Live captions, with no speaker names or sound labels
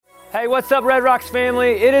Hey, what's up, Red Rocks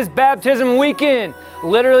family? It is baptism weekend.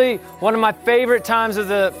 Literally one of my favorite times of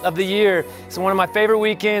the year. It's one of my favorite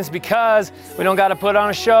weekends because we don't got to put on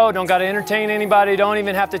a show, don't got to entertain anybody, don't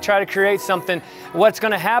even have to try to create something. What's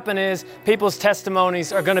going to happen is people's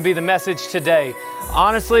testimonies are going to be the message today.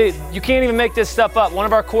 Honestly, you can't even make this stuff up. One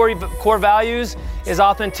of our core values is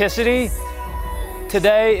authenticity.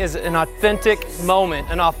 Today is an authentic moment,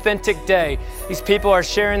 an authentic day. These people are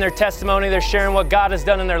sharing their testimony, they're sharing what God has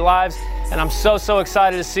done in their lives, and I'm so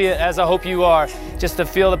excited to see it, as I hope you are, just to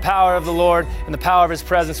feel the power of the Lord and the power of His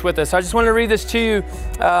presence with us. So I just want to read this to you,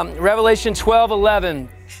 Revelation 12:11.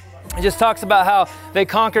 It just talks about how they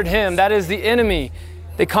conquered Him, that is the enemy.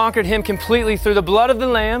 They conquered Him completely through the blood of the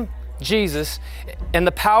Lamb, Jesus, and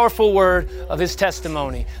the powerful word of His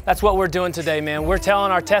testimony. That's what we're doing today, man. We're telling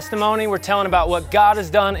our testimony. We're telling about what God has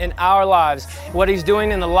done in our lives, what He's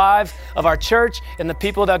doing in the lives of our church and the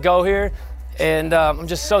people that go here. And I'm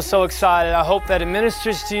just so excited. I hope that it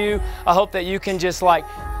ministers to you. I hope that you can just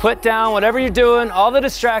put down whatever you're doing, all the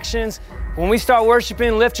distractions. When we start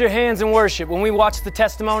worshiping, lift your hands and worship. When we watch the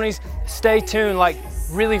testimonies, stay tuned,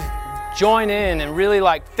 really join in and really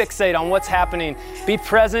fixate on what's happening. Be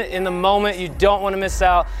present in the moment. You don't want to miss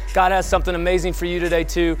out. God has something amazing for you today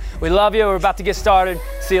too. We love you. We're about to get started.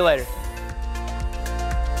 See you later.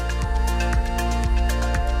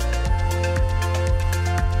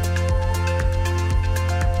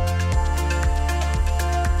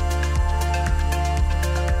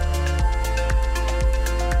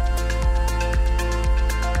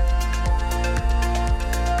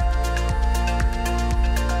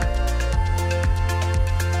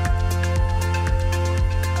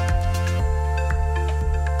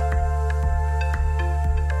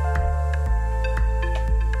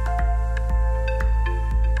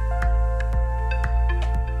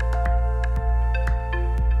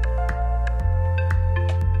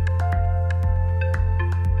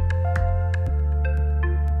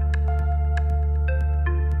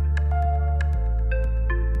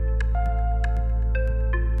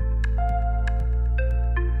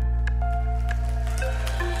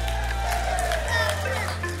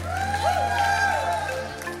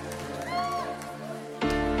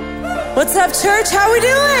 What's up, church? How we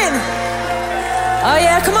doing? Oh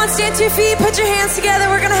yeah, come on, stand to your feet, put your hands together.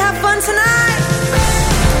 We're gonna have fun tonight.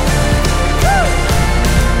 Woo!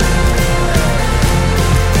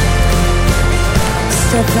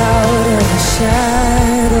 Step out of the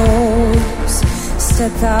shadows,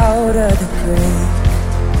 step out of the grave,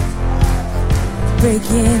 break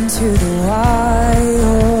into the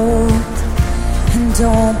wild, and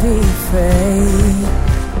don't be afraid.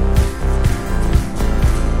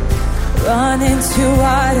 Run into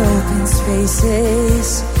wide open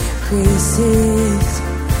spaces, graces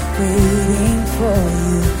waiting for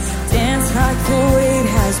you. Dance like the weight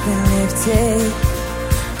has been lifted,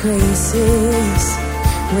 graces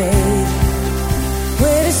wait.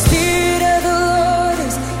 Where the Spirit of the Lord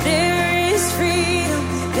is, there is freedom,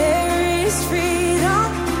 there is freedom.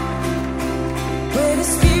 Where the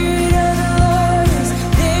Spirit of the Lord is,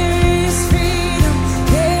 there is freedom,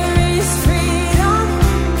 there is freedom.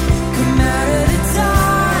 Come out of the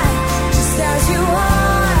dark, just as you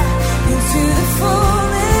are, into the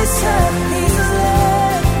fullness of His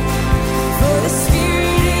love. For the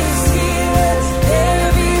Spirit is here, let there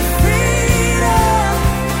be freedom,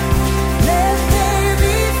 let there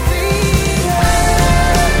be freedom.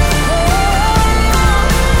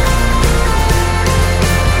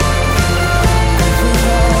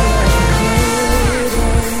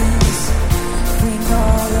 Bring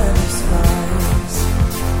all of the scars.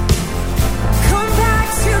 Come back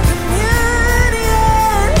to communion.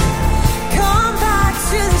 Come back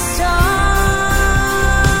to the start.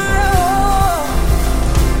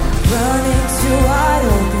 Run into wide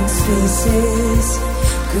open spaces,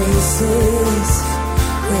 graces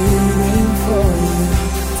waiting for you.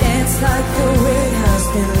 Dance like the weight has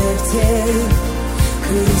been lifted,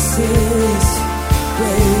 graces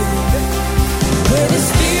waiting. Where the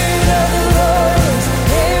Spirit of the Lord is,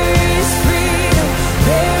 there is freedom,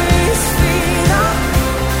 there is freedom.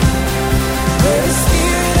 Where the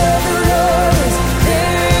Spirit of the Lord is,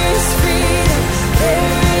 there is freedom,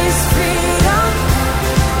 there is freedom.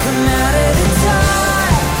 Come out of the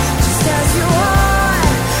dark, just as you are,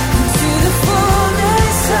 into the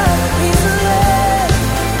fullness of His love.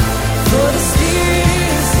 For the Spirit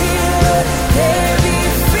is here, let there be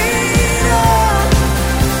freedom,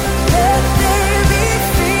 let there be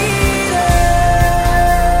freedom.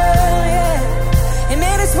 Yeah.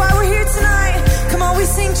 Amen, that's why we're here tonight. Come on, we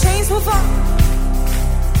sing chains will fall.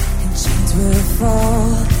 And chains will fall,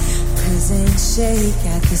 prisons shake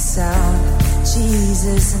at the sound.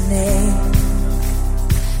 Jesus' name.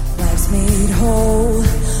 Lives made whole,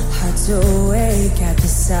 hearts awake at the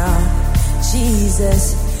sound.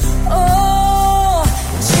 Jesus, oh,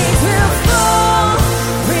 chains will fall,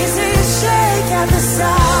 praises shake at the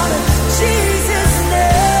sound of Jesus'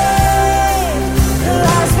 name.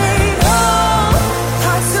 Lives made whole,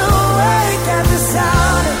 hearts awake at the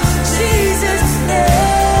sound of Jesus' name.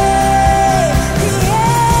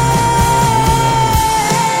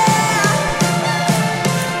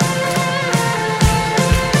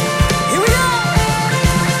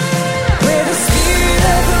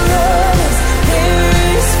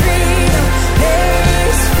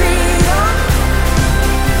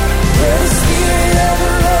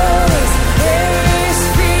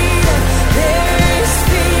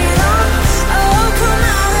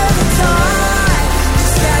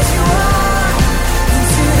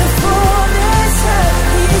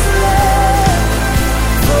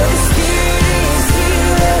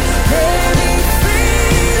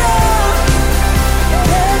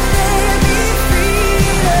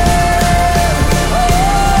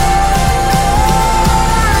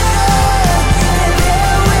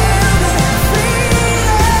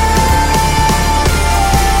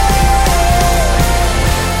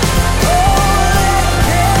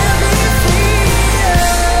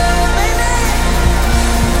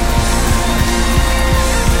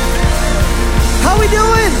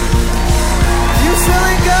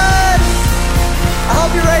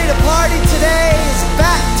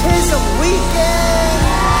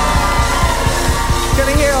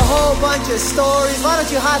 Stories. Why don't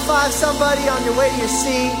you high five somebody on your way to your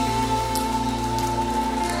seat?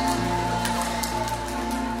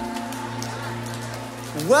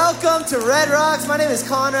 Welcome to Red Rocks. My name is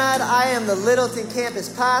Conrad. I am the Littleton campus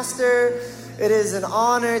pastor. It is an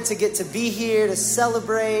honor to get to be here to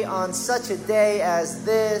celebrate on such a day as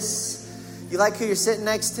this. You like who you're sitting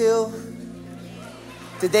next to?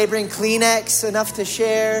 Did they bring Kleenex enough to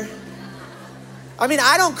share? I mean,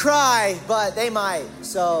 I don't cry, but they might,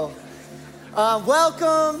 so...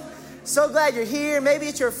 welcome. So glad you're here. Maybe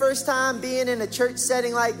it's your first time being in a church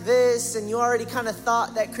setting like this and you already kind of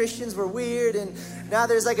thought that Christians were weird, and now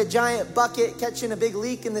there's like a giant bucket catching a big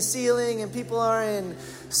leak in the ceiling and people are in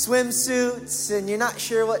swimsuits and you're not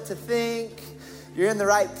sure what to think. You're in the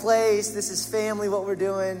right place. This is family, what we're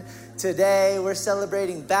doing today. We're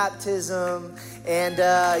celebrating baptism and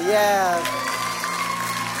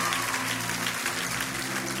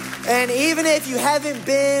And even if you haven't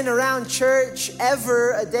been around church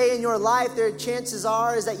ever a day in your life, there chances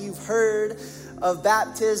are is that you've heard of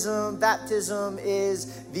baptism. Baptism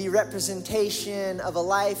is the representation of a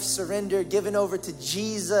life surrendered, given over to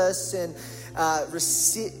Jesus, and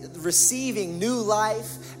receiving new life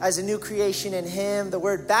as a new creation in Him. The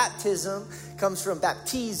word baptism comes from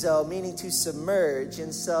baptizo, meaning to submerge.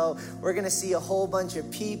 And so we're going to see a whole bunch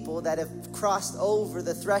of people that have crossed over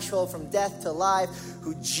the threshold from death to life,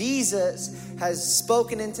 who Jesus has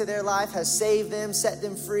spoken into their life, has saved them, set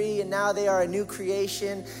them free, and now they are a new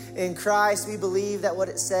creation in Christ. We believe that what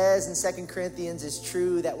it says in 2 Corinthians is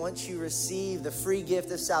true, that once you receive the free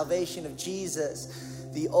gift of salvation of Jesus,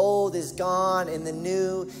 the old is gone and the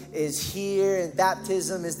new is here. And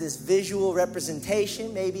baptism is this visual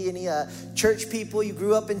representation. Maybe any church people, you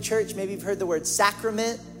grew up in church, maybe you've heard the word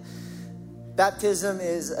sacrament. Baptism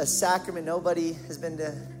is a sacrament. Nobody has been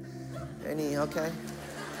to any, okay?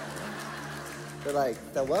 They're like,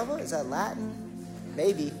 what? Is that Latin?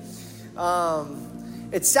 Maybe.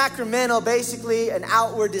 It's sacramental, basically an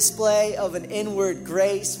outward display of an inward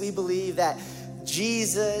grace. We believe that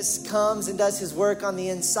Jesus comes and does His work on the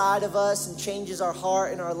inside of us and changes our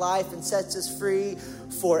heart and our life and sets us free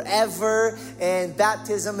forever. And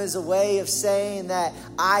baptism is a way of saying that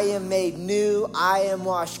I am made new, I am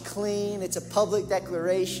washed clean. It's a public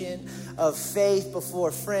declaration of faith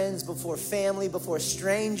before friends, before family, before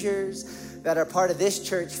strangers that are part of this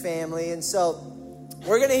church family. And so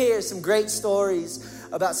we're going to hear some great stories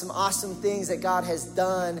about some awesome things that God has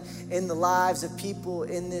done in the lives of people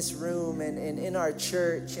in this room and in our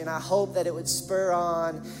church. And I hope that it would spur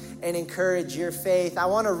on and encourage your faith. I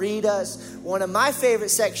want to read us one of my favorite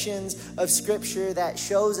sections of scripture that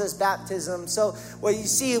shows us baptism. So what you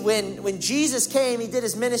see, when Jesus came, He did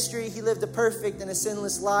His ministry. He lived a perfect and a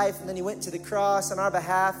sinless life. And then He went to the cross on our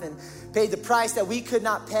behalf and paid the price that we could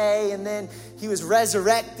not pay. And then He was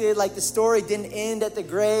resurrected. Like, the story didn't end at the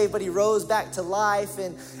grave, but He rose back to life.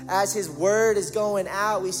 And as His word is going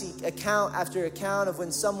out, we see account after account of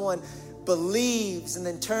when someone believes and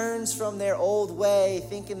then turns from their old way,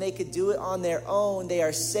 thinking they could do it on their own. They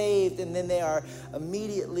are saved, and then they are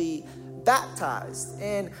immediately baptized.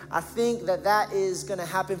 And I think that is going to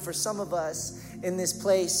happen for some of us in this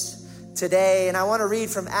place today. And I want to read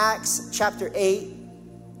from Acts chapter 8.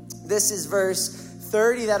 This is verse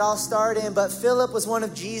 30 that I'll start in. But Philip was one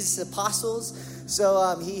of Jesus' apostles.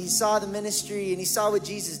 So he saw the ministry and he saw what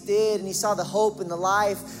Jesus did, and he saw the hope and the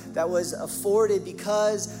life that was afforded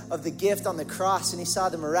because of the gift on the cross, and he saw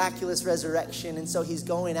the miraculous resurrection. And so he's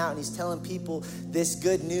going out and he's telling people this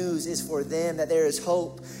good news is for them, that there is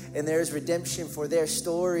hope and there is redemption for their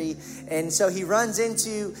story. And so he runs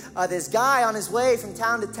into this guy on his way from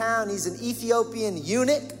town to town. He's an Ethiopian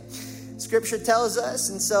eunuch, Scripture tells us.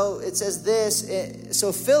 And so it says this: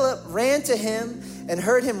 so Philip ran to him and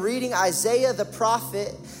heard him reading Isaiah the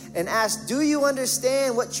prophet and asked, "Do you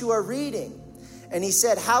understand what you are reading?" And he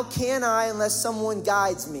said, "How can I unless someone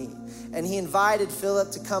guides me?" And he invited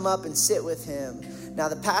Philip to come up and sit with him. Now,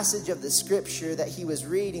 the passage of the scripture that he was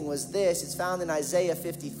reading was this. It's found in Isaiah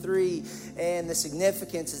 53. And the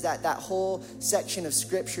significance is that whole section of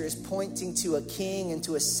scripture is pointing to a king and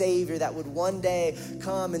to a savior that would one day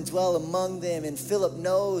come and dwell among them. And Philip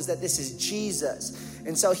knows that this is Jesus.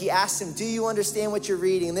 And so he asked him, "Do you understand what you're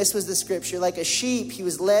reading?" And this was the scripture: "Like a sheep, he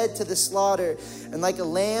was led to the slaughter, and like a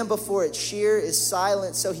lamb before its shearer is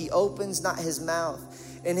silent, so he opens not his mouth.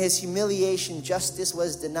 In his humiliation, justice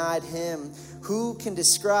was denied him. Who can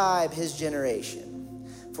describe his generation?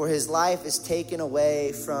 For his life is taken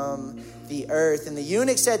away from the earth." And the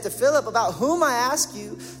eunuch said to Philip, "About whom, I ask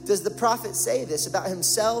you, does the prophet say this? About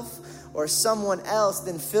himself or someone else?"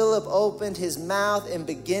 Then Philip opened his mouth, and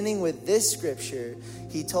beginning with this scripture,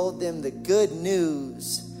 he told them the good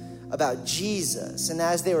news about Jesus. And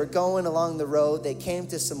as they were going along the road, they came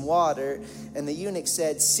to some water, and the eunuch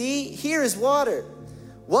said, "See, here is water.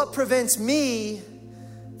 What prevents me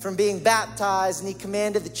from being baptized?" And he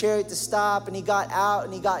commanded the chariot to stop, and he got out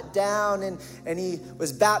and he got down and he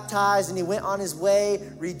was baptized, and he went on his way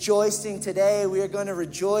rejoicing. Today we are going to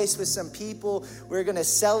rejoice with some people. We're going to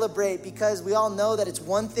celebrate, because we all know that it's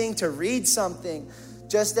one thing to read something,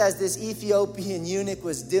 just as this Ethiopian eunuch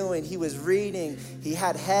was doing. He was reading, he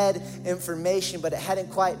had head information, but it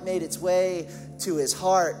hadn't quite made its way to his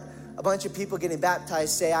heart. A bunch of people getting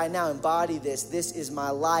baptized say, "I now embody this. This is my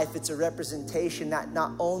life." It's a representation that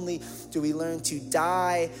not only do we learn to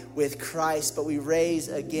die with Christ, but we raise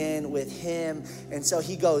again with him. And so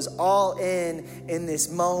he goes all in this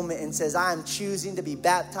moment and says, "I'm choosing to be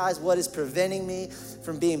baptized. What is preventing me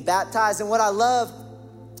from being baptized?" And what I love,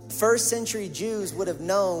 first century Jews would have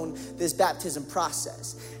known this baptism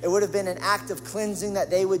process. It would have been an act of cleansing that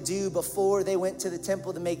they would do before they went to the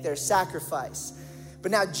temple to make their sacrifice. But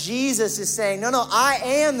now Jesus is saying, no, I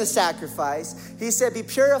am the sacrifice. He said, "Be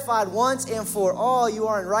purified once and for all. You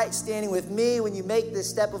are in right standing with me." When you make this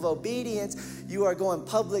step of obedience, you are going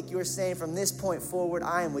public. You are saying, from this point forward,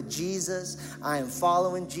 I am with Jesus. I am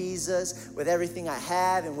following Jesus with everything I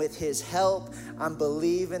have, and with his help, I'm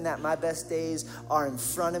believing that my best days are in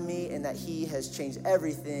front of me and that he has changed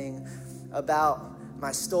everything about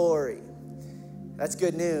my story. That's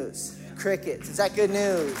good news. Crickets. Is that good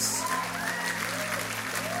news?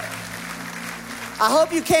 I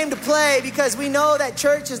hope you came to play, because we know that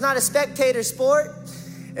church is not a spectator sport.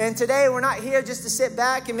 And today we're not here just to sit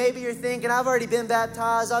back, and maybe you're thinking, "I've already been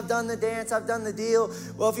baptized. I've done the dance. I've done the deal."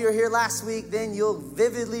 Well, if you were here last week, then you'll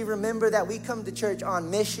vividly remember that we come to church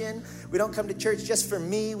on mission. We don't come to church just for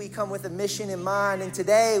me. We come with a mission in mind. And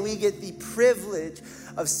today we get the privilege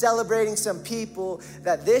of celebrating some people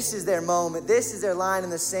that this is their moment. This is their line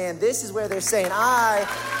in the sand. This is where they're saying, "I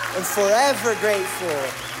am forever grateful."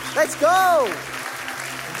 Let's go.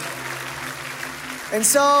 And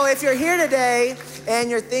so if you're here today and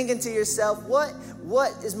you're thinking to yourself,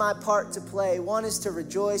 what is my part to play? One is to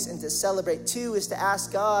rejoice and to celebrate. Two is to ask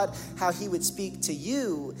God how he would speak to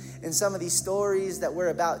you in some of these stories that we're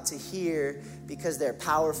about to hear, because they're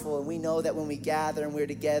powerful. And we know that when we gather and we're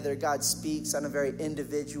together, God speaks on a very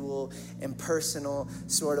individual and personal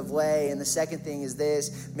sort of way. And the second thing is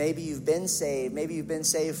this: maybe you've been saved. Maybe you've been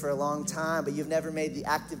saved for a long time, but you've never made the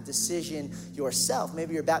active decision yourself.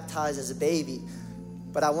 Maybe you're baptized as a baby.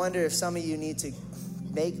 But I wonder if some of you need to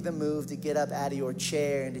make the move to get up out of your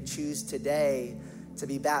chair and to choose today to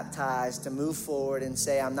be baptized, to move forward and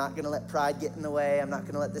say, "I'm not going to let pride get in the way. I'm not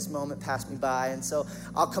going to let this moment pass me by." And so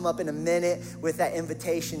I'll come up in a minute with that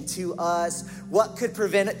invitation to us. What could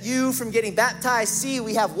prevent you from getting baptized? See,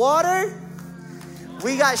 we have water.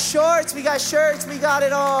 We got shorts. We got shirts. We got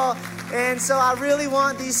it all. And so I really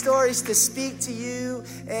want these stories to speak to you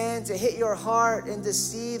and to hit your heart and to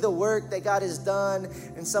see the work that God has done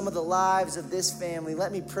in some of the lives of this family.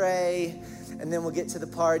 Let me pray, and then we'll get to the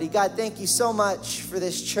party. God, thank you so much for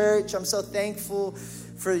this church. I'm so thankful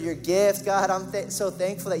for your gift. God, I'm so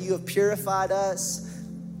thankful that you have purified us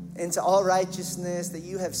into all righteousness, that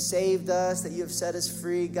you have saved us, that you have set us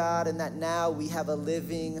free, God, and that now we have a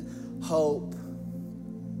living hope.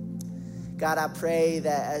 God, I pray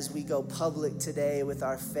that as we go public today with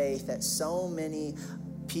our faith, that so many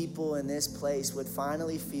people in this place would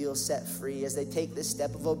finally feel set free as they take this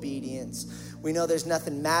step of obedience. We know there's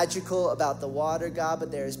nothing magical about the water, God,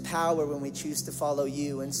 but there is power when we choose to follow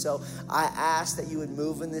you. And so I ask that you would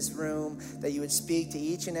move in this room, that you would speak to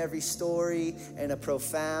each and every story in a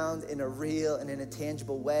profound, in a real, and in a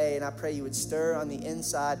tangible way. And I pray you would stir on the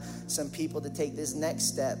inside some people to take this next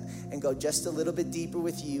step and go just a little bit deeper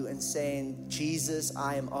with you and saying, Jesus,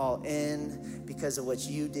 I am all in because of what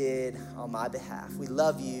you did on my behalf. We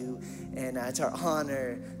love you, and it's our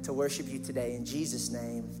honor to worship you today. In Jesus'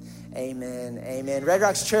 name, amen, amen. Red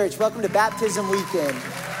Rocks Church, welcome to Baptism Weekend.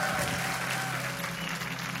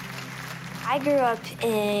 I grew up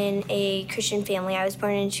in a Christian family. I was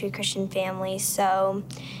born into a Christian family, so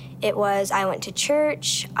I went to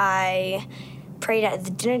church, I prayed at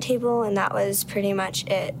the dinner table, and that was pretty much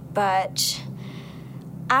it. But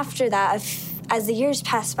after that, as the years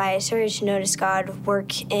passed by, I started to notice God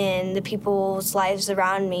work in the people's lives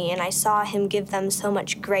around me, and I saw him give them so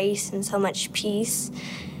much grace and so much peace.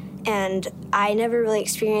 And I never really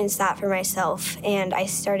experienced that for myself, and I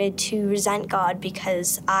started to resent God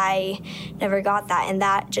because I never got that, and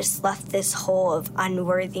that just left this hole of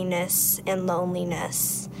unworthiness and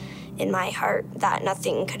loneliness in my heart that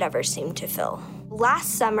nothing could ever seem to fill.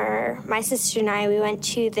 Last summer, my sister and I, we went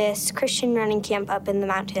to this Christian running camp up in the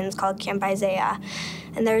mountains called Camp Isaiah.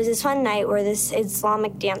 And there was this one night where this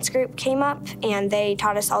Islamic dance group came up, and they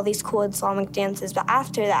taught us all these cool Islamic dances. But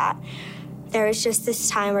after that, there was just this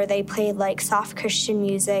time where they played like soft Christian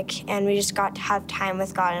music, and we just got to have time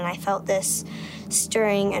with God. And I felt this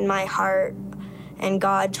stirring in my heart, and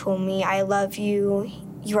God told me, I love you.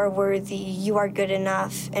 You are worthy, you are good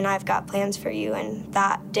enough, and I've got plans for you. And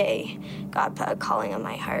that day, God put a calling on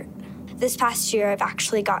my heart. This past year, I've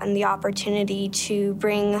actually gotten the opportunity to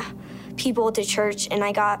bring people to church, and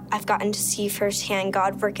I've gotten to see firsthand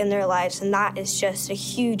God work in their lives, and that is just a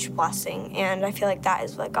huge blessing, and I feel like that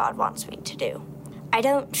is what God wants me to do. I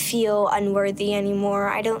don't feel unworthy anymore.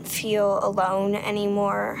 I don't feel alone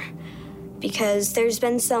anymore, because there's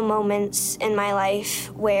been some moments in my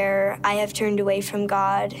life where I have turned away from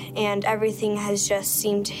God and everything has just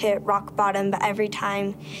seemed to hit rock bottom, but every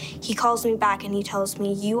time he calls me back and he tells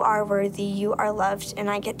me, you are worthy, you are loved, and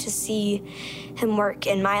I get to see him work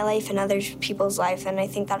in my life and other people's life, and I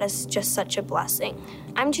think that is just such a blessing.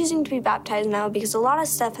 I'm choosing to be baptized now because a lot of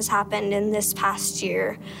stuff has happened in this past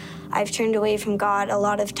year. I've turned away from God a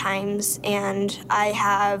lot of times, and I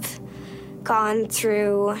have gone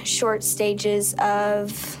through short stages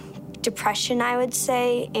of depression, I would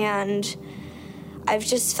say, and I've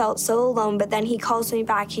just felt so alone. But then he calls me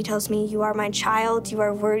back. He tells me, you are my child, you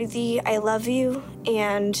are worthy, I love you,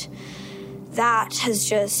 and that has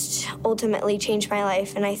just ultimately changed my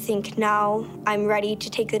life. And I think now I'm ready to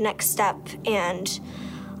take the next step, and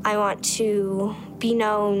I want to be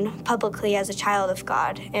known publicly as a child of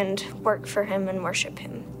God and work for him and worship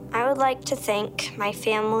him. I would like to thank my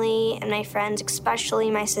family and my friends,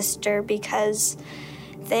 especially my sister, because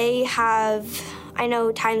I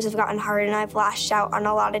know times have gotten hard and I've lashed out on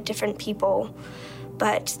a lot of different people,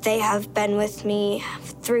 but they have been with me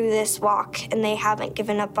through this walk and they haven't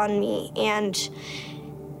given up on me, and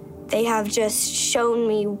they have just shown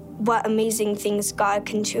me what amazing things God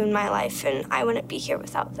can do in my life, and I wouldn't be here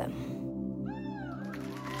without them.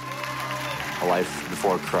 A life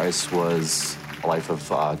before Christ was a life of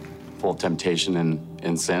full of temptation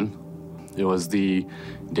and sin. It was the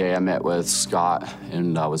day I met with Scott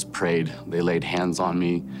and was prayed. They laid hands on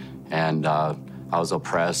me, and I was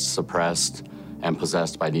oppressed, suppressed, and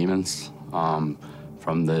possessed by demons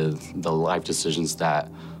from the life decisions that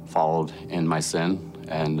followed in my sin.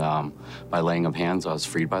 And by laying of hands, I was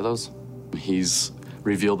freed by those. He's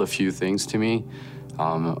revealed a few things to me.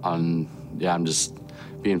 I'm just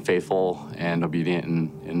being faithful and obedient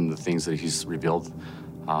in the things that he's revealed.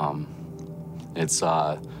 It's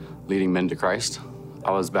leading men to Christ.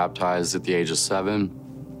 I was baptized at the age of 7.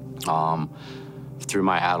 Through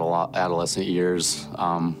my adolescent years,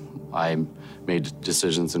 I made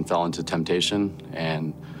decisions and fell into temptation,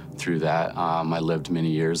 and through that, I lived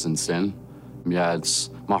many years in sin.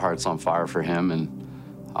 My heart's on fire for him,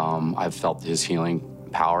 and I've felt his healing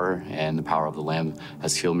power, and the power of the Lamb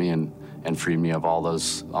has healed me and freed me of all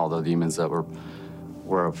the demons that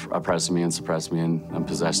were oppressing me and suppressing me and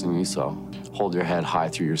possessing me. So hold your head high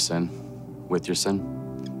through your sin, with your sin.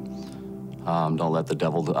 Don't let the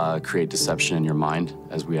devil create deception in your mind,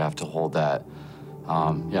 as we have to hold that,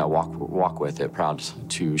 walk with it, proud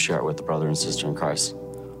to share it with the brother and sister in Christ.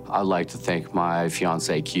 I'd like to thank my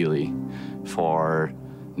fiancée, Keely, for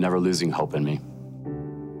never losing hope in me.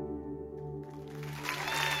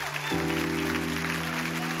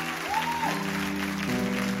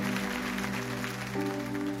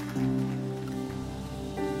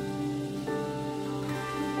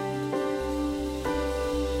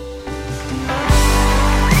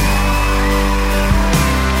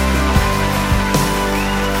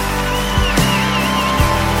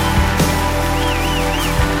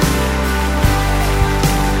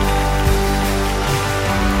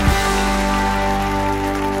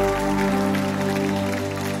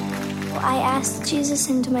 Jesus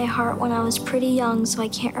into my heart when I was pretty young, so I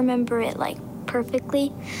can't remember it like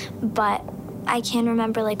perfectly, but I can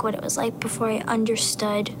remember like what it was like before I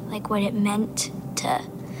understood like what it meant to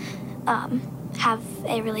have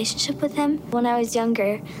a relationship with him. When I was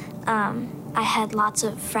younger, I had lots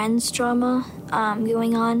of friends drama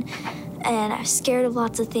going on, and I was scared of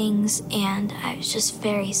lots of things, and I was just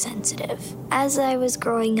very sensitive. As I was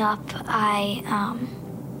growing up,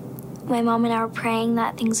 my mom and I were praying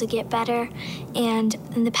that things would get better, and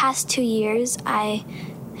in the past 2 years, I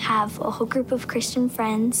have a whole group of Christian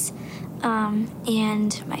friends,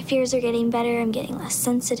 and my fears are getting better. I'm getting less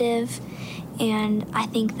sensitive, and I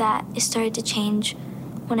think that it started to change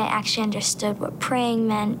when I actually understood what praying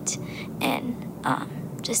meant, and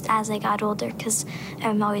just as I got older, because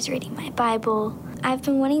I'm always reading my Bible. I've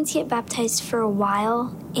been wanting to get baptized for a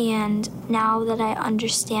while, and now that I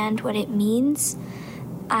understand what it means,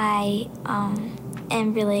 I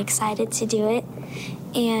am really excited to do it.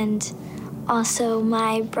 And also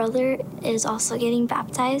my brother is also getting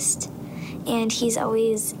baptized, and he's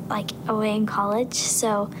always like away in college,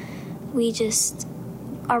 so we just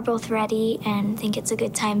are both ready and think it's a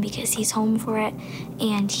good time because he's home for it,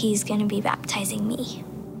 and he's gonna be baptizing me.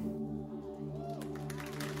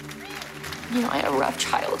 You know, I had a rough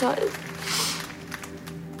childhood.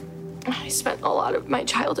 I spent a lot of my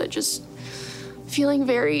childhood just feeling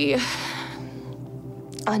very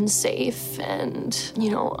unsafe and,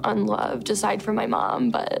 you know, unloved, aside from my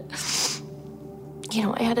mom. But, you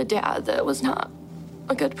know, I had a dad that was not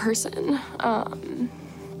a good person,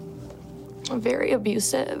 very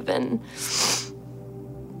abusive, and,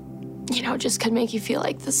 you know, just could make you feel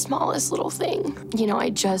like the smallest little thing. You know, I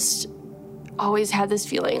just always had this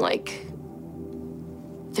feeling like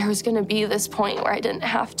there was gonna be this point where I didn't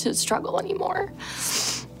have to struggle anymore.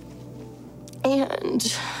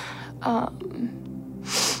 And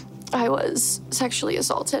I was sexually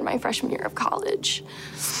assaulted my freshman year of college.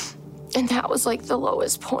 And that was like the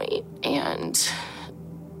lowest point. And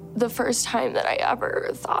the first time that I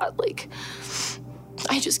ever thought, like,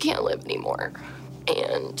 I just can't live anymore.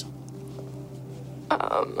 And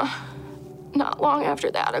not long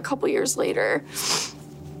after that, a couple years later,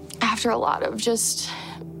 after a lot of just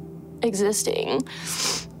existing,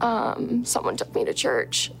 someone took me to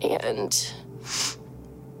church, and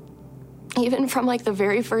even from like the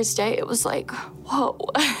very first day, it was like, whoa,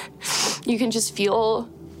 you can just feel,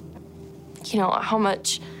 you know, how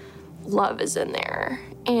much love is in there.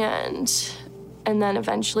 And then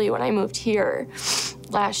eventually when I moved here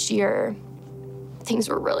last year, things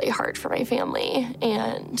were really hard for my family,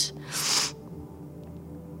 and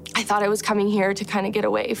I thought I was coming here to kind of get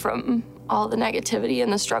away from all the negativity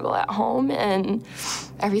and the struggle at home, and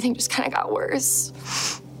everything just kind of got worse.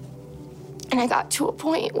 And I got to a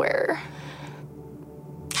point where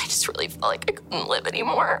I just really felt like I couldn't live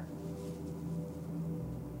anymore.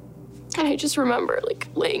 And I just remember like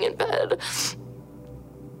laying in bed,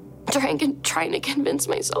 trying to convince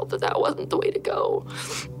myself that that wasn't the way to go.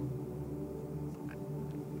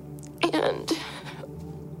 And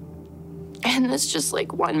this just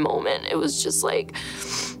like one moment, it was just like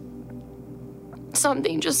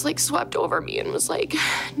something just like swept over me and was like,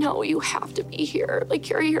 no, you have to be here. Like,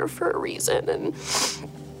 you're here for a reason, and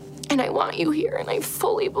I want you here. And I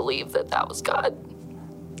fully believe that that was God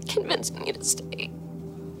convincing me to stay.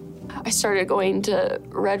 I started going to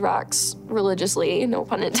Red Rocks religiously, no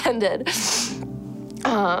pun intended,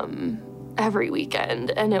 every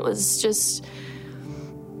weekend. And it was just,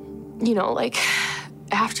 you know, like,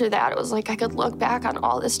 after that, it was like I could look back on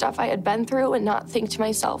all this stuff I had been through and not think to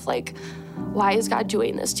myself, like, why is God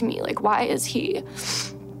doing this to me? Like, why does he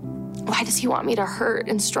want me to hurt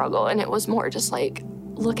and struggle? And it was more just like,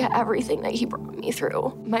 look at everything that he brought me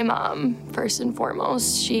through. My mom, first and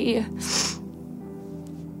foremost, she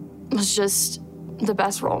was just the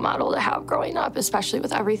best role model to have growing up, especially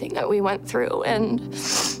with everything that we went through. And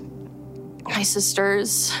my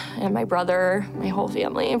sisters and my brother, my whole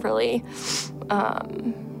family, really.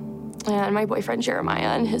 And my boyfriend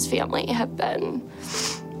Jeremiah and his family have been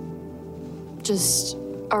just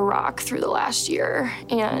a rock through the last year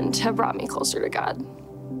and have brought me closer to God.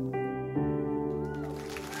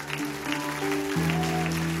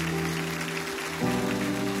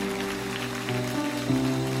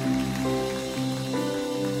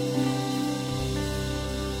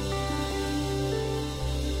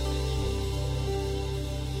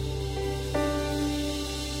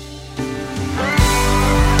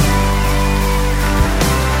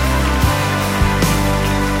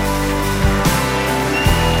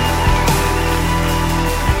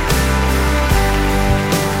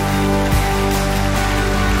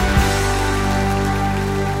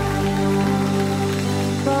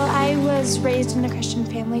 Raised in a Christian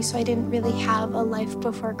family, so I didn't really have a life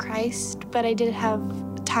before Christ, but I did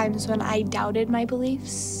have times when I doubted my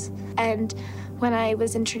beliefs. And when I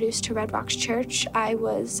was introduced to Red Rocks Church, I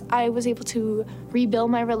was able to rebuild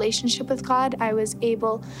my relationship with God. I was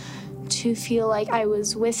able to feel like I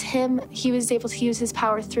was with Him. He was able to use His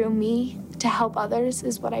power through me to help others,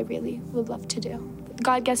 is what I really would love to do.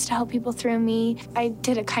 God gets to help people through me. I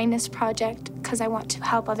did a kindness project because I want to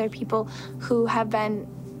help other people who have been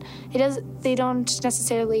they don't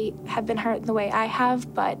necessarily have been hurt the way I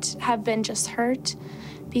have, but have been just hurt,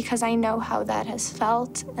 because I know how that has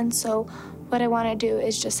felt. And so what I want to do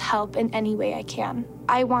is just help in any way I can.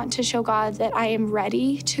 I want to show God that I am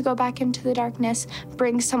ready to go back into the darkness,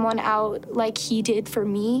 bring someone out like He did for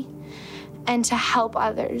me, and to help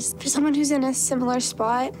others. For someone who's in a similar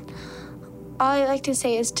spot, all I like to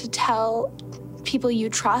say is to tell people you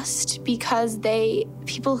trust, because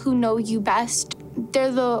people who know you best,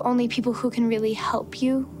 they're the only people who can really help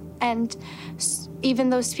you. And even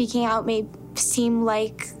though speaking out may seem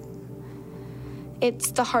like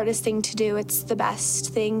it's the hardest thing to do, it's the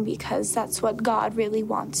best thing, because that's what God really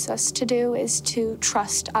wants us to do, is to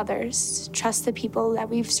trust others, trust the people that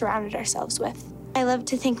we've surrounded ourselves with. I love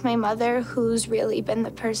to thank my mother, who's really been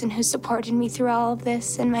the person who supported me through all of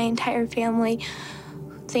this, and my entire family.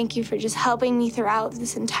 Thank you for just helping me throughout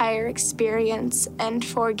this entire experience and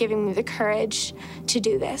for giving me the courage to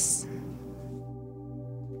do this.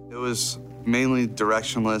 It was mainly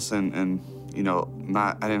directionless and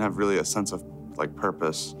I didn't have really a sense of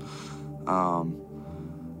purpose. I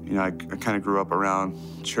kind of grew up around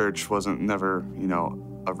church, wasn't never,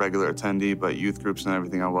 a regular attendee, but youth groups and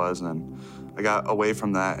everything I was, and I got away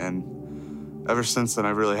from that, and ever since then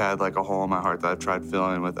I've really had a hole in my heart that I've tried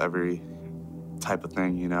filling with every type of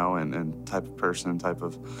thing, and type of person, type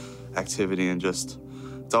of activity, and just,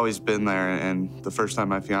 it's always been there. And the first time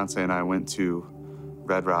my fiance and I went to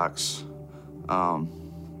Red Rocks, I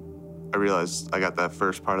realized I got that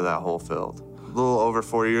first part of that hole filled. A little over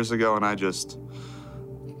 4 years ago, and I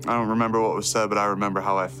don't remember what was said, but I remember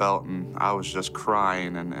how I felt, and I was just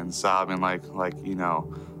crying and sobbing like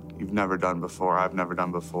you've never done before, I've never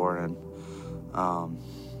done before. And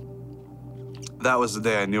that was the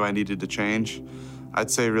day I knew I needed to change. I'd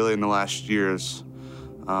say really in the last year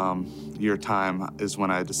time is when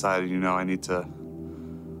I decided, I need to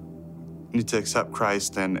accept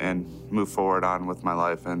Christ and move forward on with my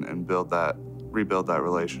life and rebuild that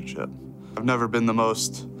relationship. I've never been the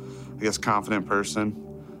most, confident person,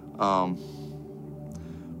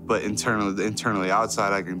 but internally,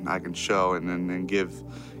 outside I can show and give,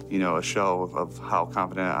 a show of how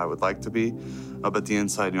confident I would like to be. But the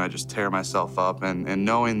inside, I just tear myself up, and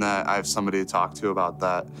knowing that I have somebody to talk to about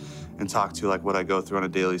that, and talk to what I go through on a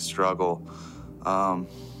daily struggle, on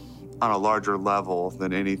a larger level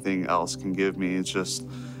than anything else can give me.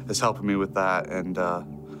 It's helping me with that, and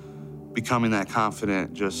becoming that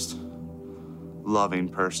confident, just loving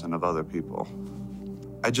person of other people.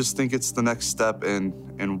 I just think it's the next step in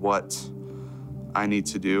what I need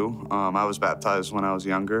to do. I was baptized when I was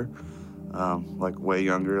younger, way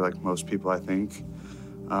younger, like most people, I think.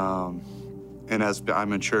 And as I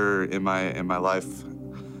mature in my life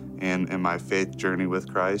and in my faith journey with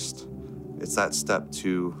Christ, it's that step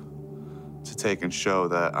to take and show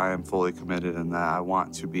that I am fully committed and that I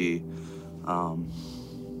want to be a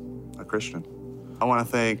Christian. I want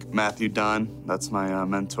to thank Matthew Dunn. That's my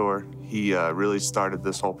mentor. He really started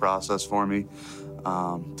this whole process for me.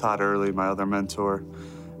 Todd Early, my other mentor,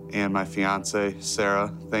 and my fiance,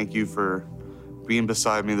 Sarah. Thank you for being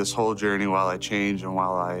beside me this whole journey while I change and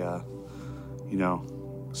while I,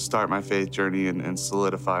 start my faith journey and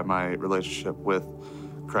solidify my relationship with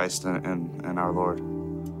Christ and our Lord.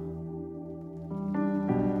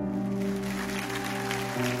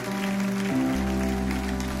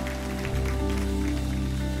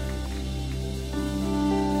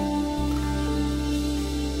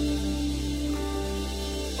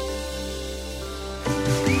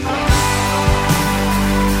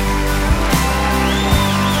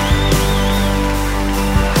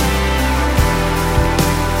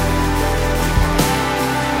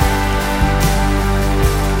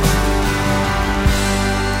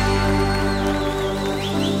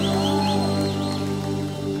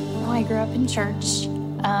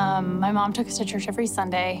 My mom took us to church every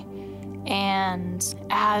Sunday, and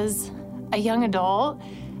as a young adult,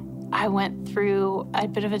 I went through a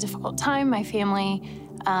bit of a difficult time. My family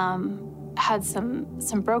had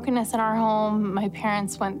some brokenness in our home. My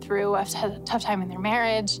parents went through a tough time in their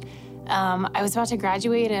marriage. I was about to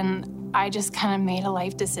graduate, and I just kind of made a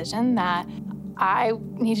life decision that I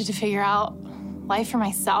needed to figure out life for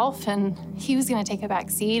myself, and he was going to take a back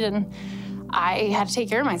seat, and I had to take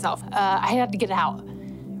care of myself. I had to get out.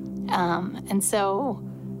 And so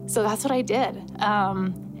that's what I did.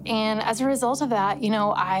 And as a result of that,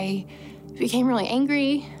 I became really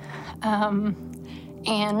angry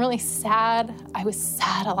and really sad. I was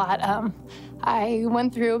sad a lot. I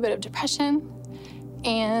went through a bit of depression,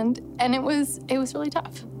 and it was really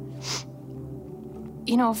tough.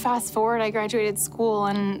 Fast forward, I graduated school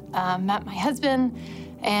and met my husband,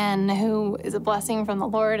 and who is a blessing from the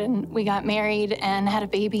Lord, and we got married and had a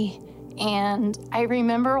baby. And I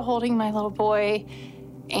remember holding my little boy,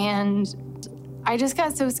 and I just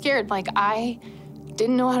got so scared. Like, I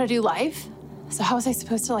didn't know how to do life. So how was I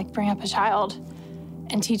supposed to bring up a child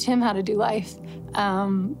and teach him how to do life?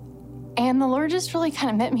 And the Lord just really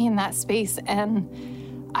kind of met me in that space.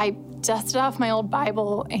 And I dusted off my old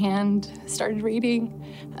Bible and started reading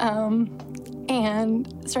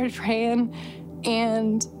and started praying,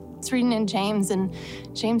 and was reading in James, and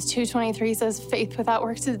James 2:23 says, faith without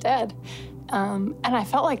works is dead. And I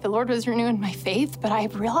felt like the Lord was renewing my faith, but I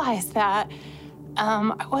realized that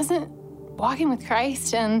I wasn't walking with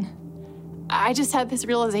Christ, and I just had this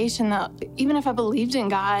realization that even if I believed in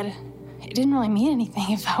God, it didn't really mean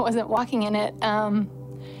anything if I wasn't walking in it.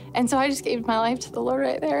 And so I just gave my life to the Lord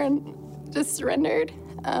right there and just surrendered.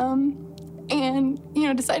 And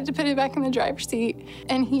decided to put it back in the driver's seat,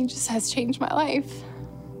 and he just has changed my life.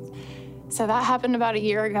 So that happened about a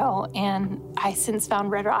year ago, and I since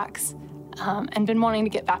found Red Rocks and been wanting to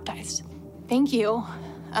get baptized. Thank you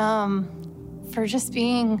for just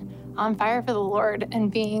being on fire for the Lord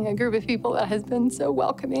and being a group of people that has been so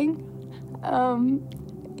welcoming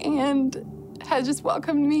and has just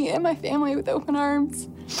welcomed me and my family with open arms.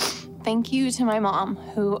 Thank you to my mom,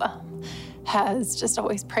 who has just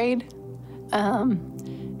always prayed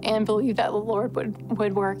and believed that the Lord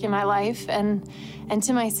would work in my life, and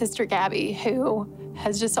to my sister Gabby, who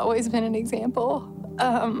has just always been an example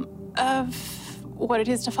of what it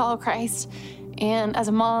is to follow Christ. And as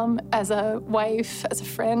a mom, as a wife, as a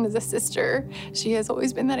friend, as a sister, she has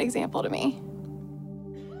always been that example to me.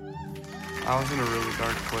 I was in a really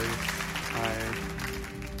dark place.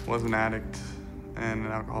 I was an addict and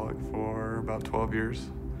an alcoholic for about 12 years.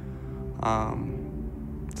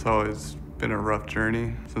 So it's been a rough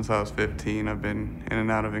journey. Since I was 15, I've been in and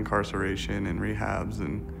out of incarceration and rehabs,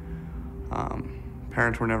 and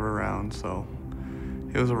parents were never around, so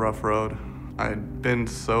it was a rough road. I'd been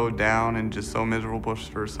so down and just so miserable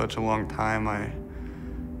for such a long time, I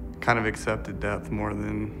kind of accepted death more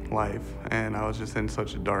than life, and I was just in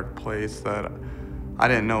such a dark place that I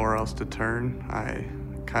didn't know where else to turn. I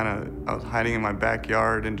was hiding in my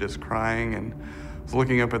backyard and just crying, and was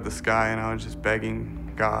looking up at the sky, and I was just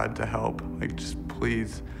begging God to help. Just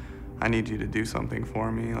please, I need you to do something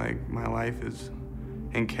for me. My life is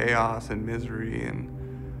in chaos and misery, and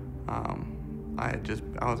I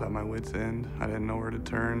was at my wit's end. I didn't know where to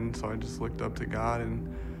turn, so I just looked up to God,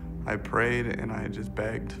 and I prayed, and I just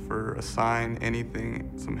begged for a sign,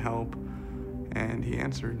 anything, some help, and he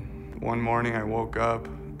answered. One morning I woke up,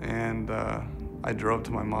 and I drove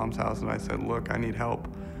to my mom's house, and I said, look, I need help,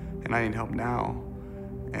 and I need help now.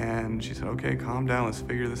 And she said, okay, calm down, let's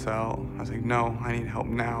figure this out. I was like, no, I need help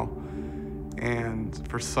now. And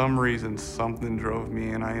for some reason, something drove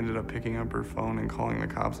me, and I ended up picking up her phone and calling the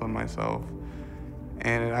cops on myself.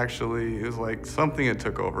 And it was like something had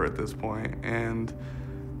took over at this point, and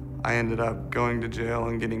I ended up going to jail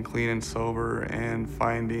and getting clean and sober and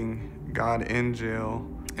finding God in jail.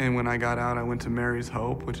 And when I got out, I went to Mary's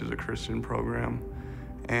Hope, which is a Christian program,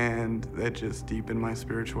 and that just deepened my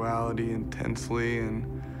spirituality intensely,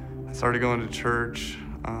 and I started going to church,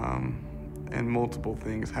 and multiple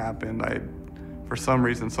things happened. For some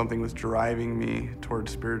reason, something was driving me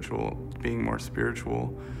towards being more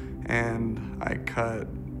spiritual, and I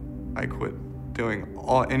quit doing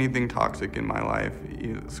anything toxic in my life,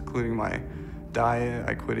 including my diet.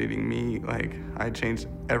 I quit eating meat. I changed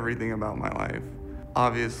everything about my life.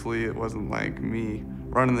 Obviously, it wasn't like me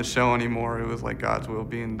running the show anymore. It was like God's will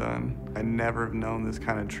being done. I never have known this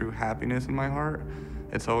kind of true happiness in my heart.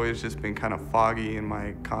 It's always just been kind of foggy, and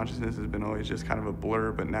my consciousness has been always just kind of a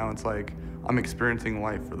blur, but now it's like I'm experiencing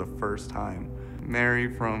life for the first time.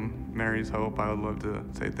 Mary from Mary's Hope, I would love to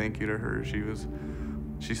say thank you to her.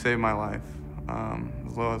 She saved my life.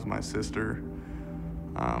 as well as my sister.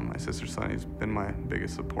 My sister Sunny's been my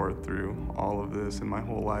biggest support through all of this and my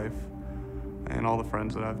whole life, and all the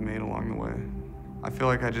friends that I've made along the way. I feel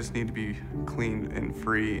like I just need to be clean and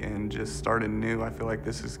free and just start anew. I feel like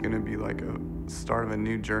this is gonna be like a start of a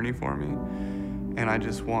new journey for me. And I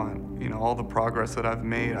just want, all the progress that I've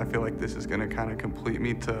made, I feel like this is gonna kind of complete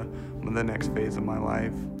me to the next phase of my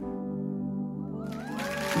life.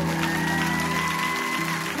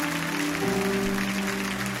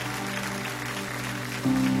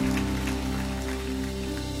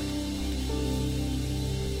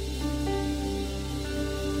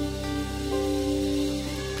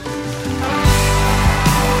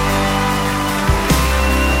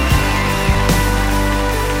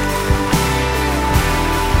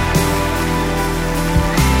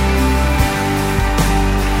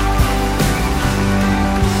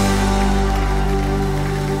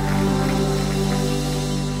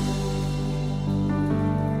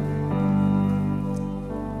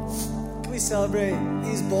 Celebrate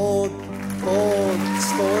these bold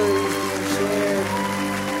stories being shared.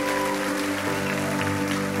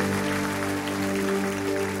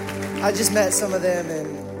 I just met some of them,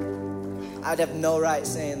 and I'd have no right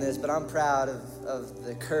saying this, but I'm proud of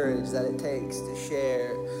the courage that it takes to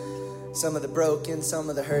share some of the broken, some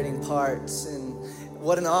of the hurting parts, and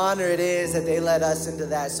what an honor it is that they let us into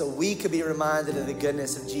that so we could be reminded of the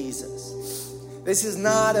goodness of Jesus. This is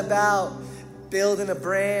not about building a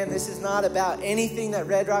brand. This is not about anything that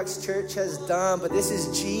Red Rocks Church has done, but this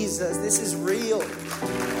is Jesus. This is real.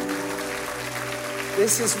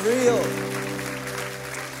 This is real.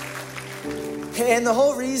 And the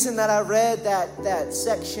whole reason that I read that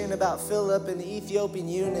section about Philip and the Ethiopian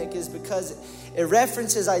eunuch is because it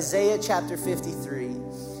references Isaiah chapter 53.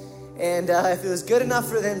 And if it was good enough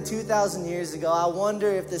for them 2,000 years ago, I wonder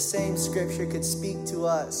if the same scripture could speak to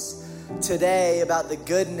us today about the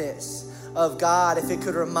goodness of God, if it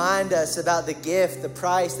could remind us about the gift, the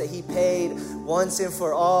price that he paid once and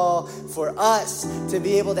for all for us to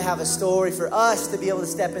be able to have a story, for us to be able to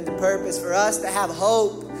step into purpose, for us to have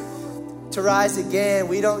hope, to rise again.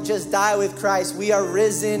 We don't just die with Christ, we are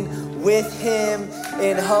risen with him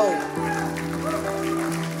in hope.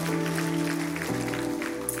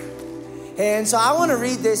 And so I want to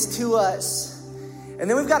read this to us, and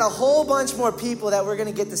then we've got a whole bunch more people that we're going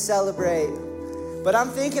to get to celebrate. But I'm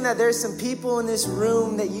thinking that there's some people in this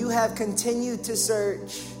room that you have continued to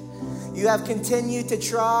search. You have continued to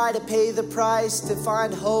try to pay the price to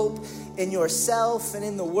find hope in yourself and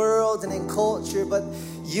in the world and in culture. But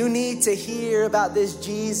you need to hear about this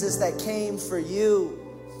Jesus that came for you.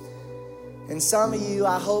 And some of you,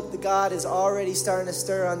 I hope that God is already starting to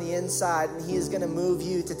stir on the inside, and he is going to move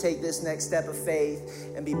you to take this next step of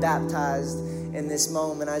faith and be baptized in this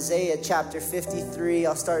moment. Isaiah chapter 53,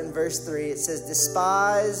 I'll start in verse 3. It says,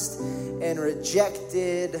 despised and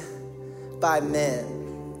rejected by men.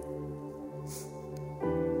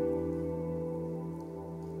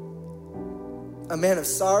 A man of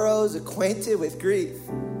sorrows, acquainted with grief.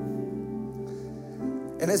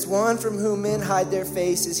 And as one from whom men hide their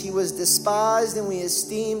faces, he was despised and we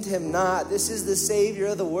esteemed him not. This is the Savior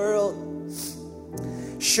of the world.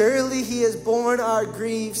 Surely he has borne our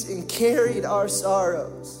griefs and carried our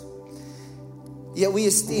sorrows. Yet we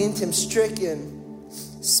esteemed him stricken,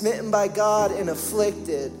 smitten by God and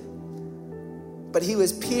afflicted. But he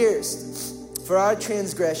was pierced for our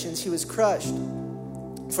transgressions. He was crushed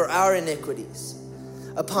for our iniquities.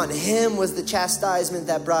 Upon him was the chastisement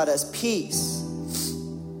that brought us peace.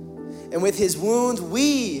 And with his wounds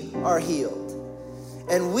we are healed.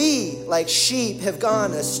 And we, like sheep, have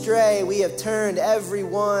gone astray. We have turned every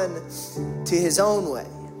one to his own way.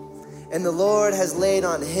 And the Lord has laid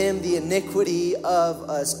on him the iniquity of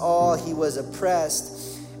us all. He was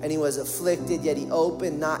oppressed and he was afflicted, yet he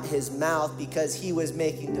opened not his mouth, because he was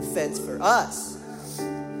making defense for us.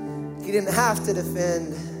 He didn't have to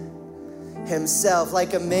defend himself.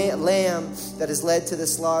 Like a lamb that is led to the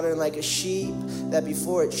slaughter, and like a sheep that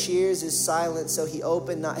before it shears is silent, so he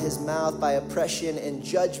opened not his mouth. By oppression and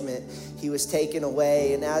judgment he was taken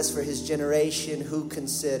away. And as for his generation, who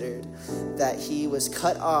considered that he was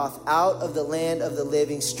cut off out of the land of the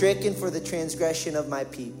living, stricken for the transgression of my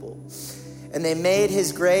people? And they made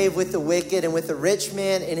his grave with the wicked and with the rich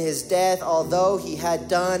man in his death, although he had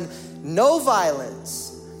done no violence,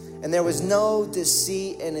 and there was no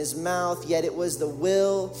deceit in his mouth. Yet it was the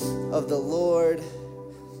will of the Lord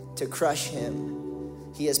to crush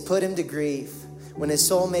him. He has put him to grief. When his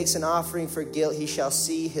soul makes an offering for guilt, he shall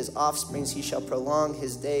see his offsprings. He shall prolong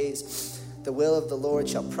his days. The will of the Lord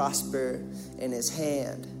shall prosper in his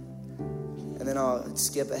hand. And then I'll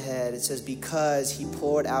skip ahead. It says, because he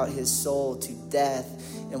poured out his soul to death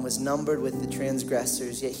and was numbered with the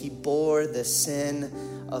transgressors, yet he bore the sin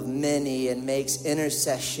of many and makes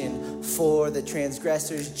intercession for the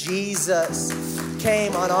transgressors. Jesus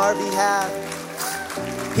came on our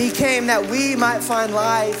behalf. He came that we might find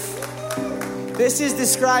life. This is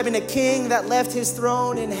describing a king that left his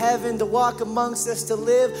throne in heaven to walk amongst us, to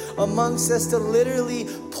live amongst us, to literally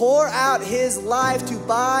pour out his life to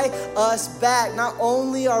buy us back. Not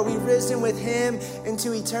only are we risen with him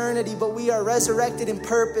into eternity, but we are resurrected in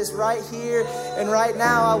purpose right here and right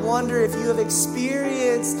now. I wonder if you have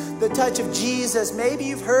experienced the touch of Jesus. Maybe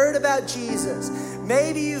you've heard about Jesus.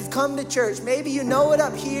 Maybe you've come to church. Maybe you know it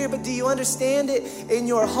up here, but do you understand it in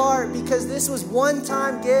your heart? Because this was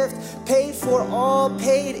one-time gift, paid for all,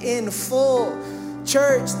 paid in full.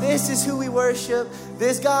 Church, this is who we worship.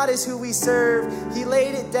 This God is who we serve. He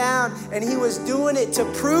laid it down, and he was doing it to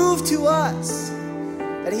prove to us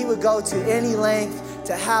that he would go to any length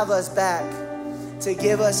to have us back, to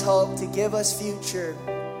give us hope, to give us future.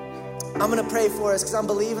 I'm going to pray for us because I'm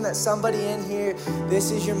believing that somebody in here,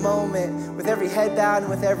 this is your moment. With every head bowed and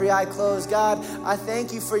with every eye closed, God, I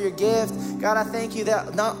thank you for your gift. God, I thank you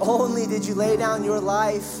that not only did you lay down your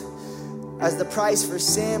life as the price for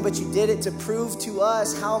sin, but you did it to prove to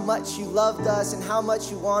us how much you loved us and how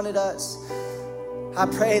much you wanted us. I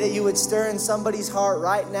pray that you would stir in somebody's heart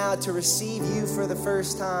right now to receive you for the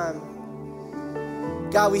first time.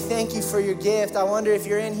 God, we thank you for your gift. I wonder if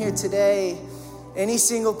you're in here today, any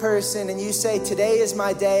single person, and you say, today is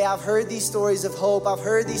my day. I've heard these stories of hope. I've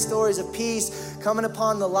heard these stories of peace coming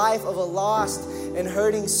upon the life of a lost and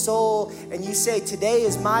hurting soul. And you say, today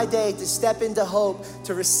is my day to step into hope,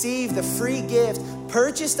 to receive the free gift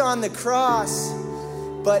purchased on the cross,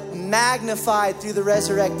 but magnified through the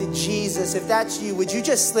resurrected Jesus. If that's you, would you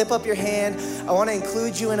just slip up your hand? I want to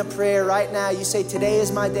include you in a prayer right now. You say, today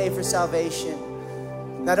is my day for salvation.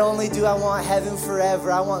 Not only do I want heaven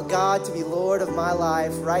forever, I want God to be Lord of my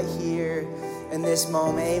life right here in this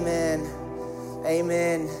moment. Amen.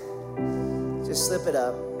 Amen. Just slip it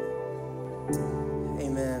up.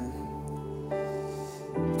 Amen.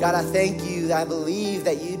 God, I thank you. I believe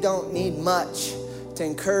that you don't need much to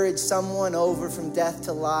encourage someone over from death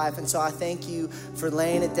to life. And so I thank you for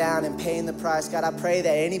laying it down and paying the price. God, I pray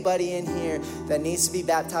that anybody in here that needs to be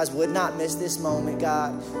baptized would not miss this moment,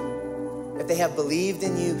 God. If they have believed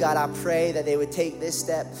in you, God, I pray that they would take this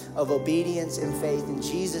step of obedience and faith in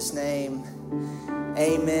Jesus' name.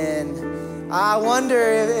 Amen. I wonder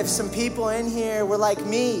if some people in here were like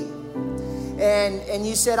me. And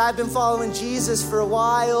you said, I've been following Jesus for a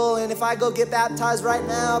while, and if I go get baptized right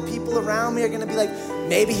now, people around me are going to be like,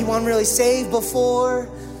 maybe he wasn't really saved before.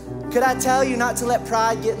 Could I tell you not to let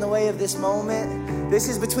pride get in the way of this moment? This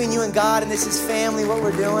is between you and God, and this is family, what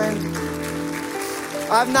we're doing.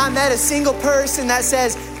 I've not met a single person that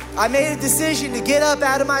says, I made a decision to get up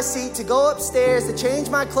out of my seat, to go upstairs, to change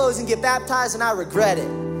my clothes and get baptized, and I regret it.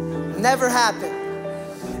 Never happened.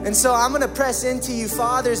 And so I'm going to press into you,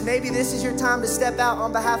 fathers. Maybe this is your time to step out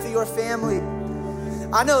on behalf of your family.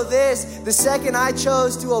 I know this, the second I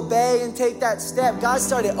chose to obey and take that step, God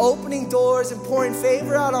started opening doors and pouring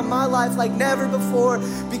favor out on my life like never before,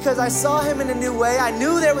 because I saw him in a new way. I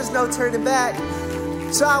knew there was no turning back.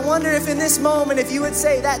 So I wonder if in this moment, if you would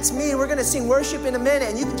say, that's me, we're going to sing worship in a minute,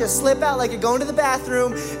 and you can just slip out like you're going to the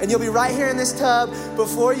bathroom, and you'll be right here in this tub.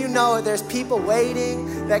 Before you know it, there's people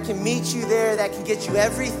waiting that can meet you there, that can get you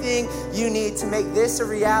everything you need to make this a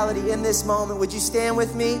reality in this moment. Would you stand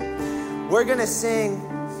with me? We're going to sing.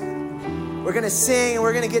 We're going to sing, and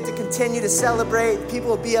we're going to get to continue to celebrate. People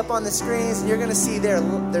will be up on the screens, and you're going to see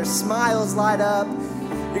their smiles light up.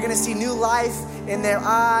 You're going to see new life in their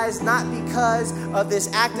eyes, not because of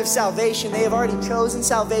this act of salvation. They have already chosen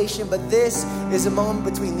salvation, but this is a moment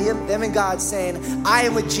between them and God saying, I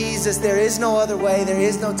am with Jesus. There is no other way. There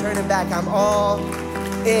is no turning back. I'm all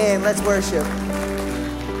in. Let's worship.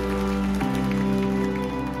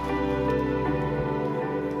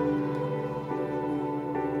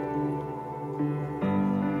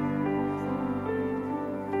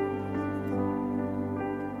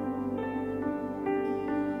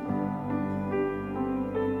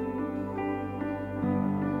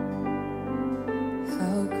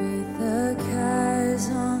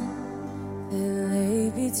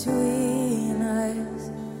 Between us,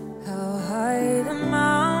 how high the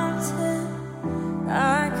mountain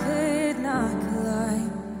I could not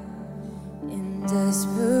climb. In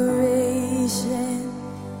desperation,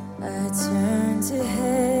 I turned to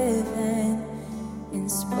heaven and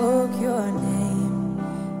spoke your name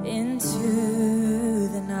into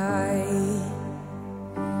the night.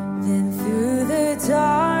 Then through the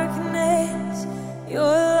darkness,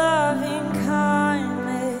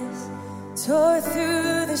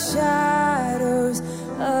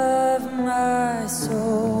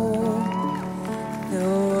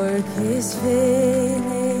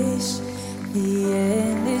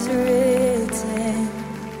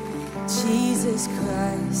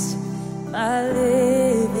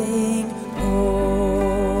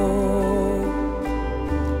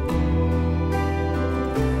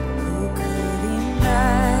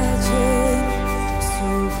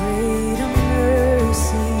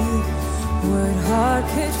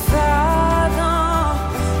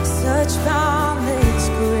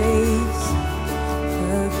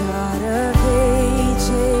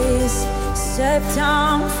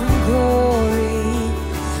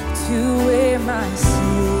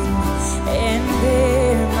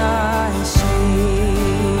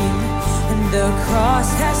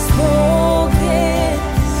 cross has spoken.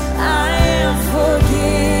 I am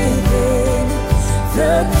forgiven.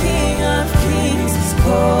 The King of Kings has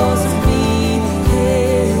called me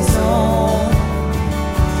his own.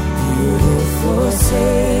 Beautiful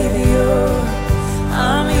Savior,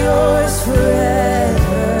 I'm yours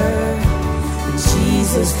forever.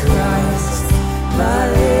 Jesus Christ, my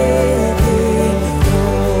living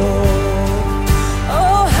hope.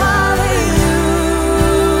 Oh, hallelujah.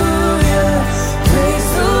 Praise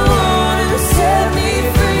the one who set me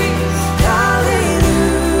free. Hallelujah.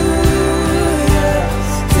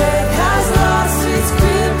 Death has lost its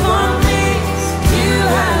grip on me. You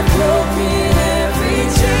have broken every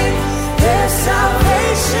chain. There's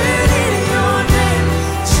salvation in your name.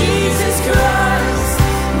 Jesus Christ,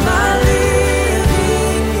 my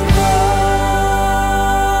living hope.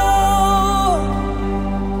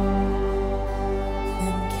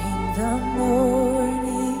 Then came the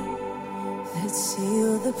morning that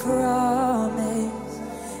sealed the promise.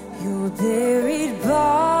 Your buried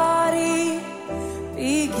body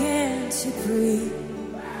began to breathe.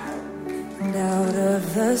 And out of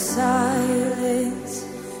the silence,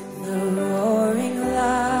 the roaring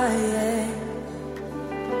lion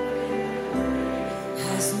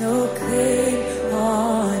has no claim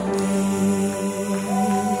on me.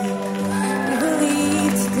 We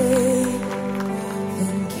believe today.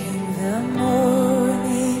 Then came the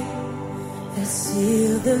morning that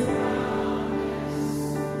sealed the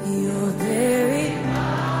your buried.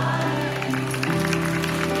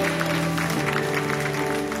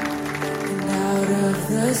 And out of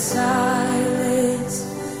the silence,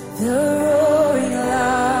 the roaring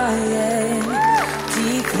lion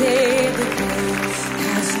declared the grave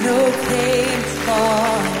has no claim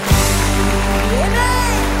on me.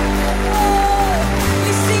 Amen. Oh,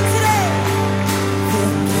 we sing today.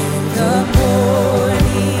 Then came the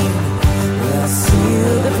morning that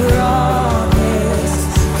sealed the promise.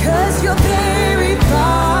 'Cause your buried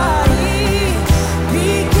body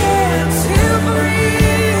began to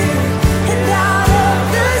breathe. And out of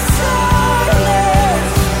the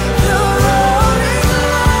silence, the roaring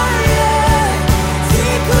lion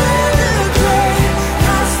declared the grave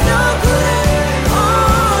has no claim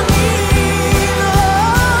on me.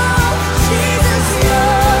 Oh, Jesus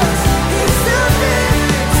yours is the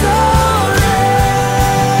victory.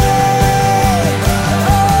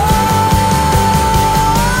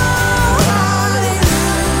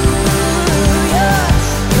 Hallelujah.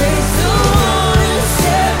 Praise the one who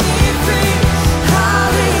set me free.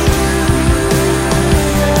 Hallelujah.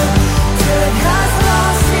 Death has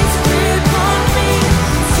lost its grip on me.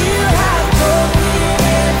 You have broken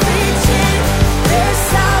every chain. There's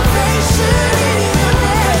salvation in your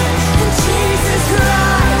name. And Jesus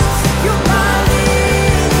Christ, you're my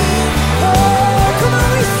living hope. Come on,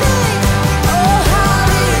 we sing. Oh,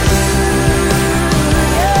 hallelujah.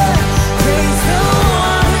 Praise the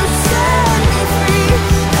one who set me free.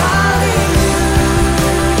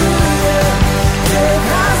 Hallelujah. Death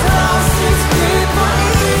has lost its grip on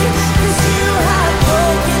me. 'Cause you have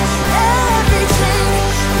broken every chain.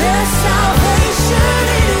 There's salvation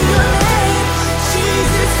in your name.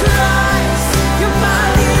 Jesus Christ, you're my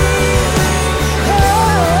living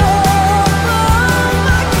hope. Oh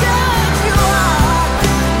my God, you are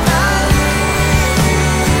my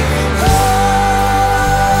living hope.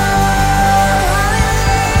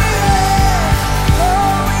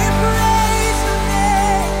 Oh, we praise your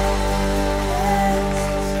name.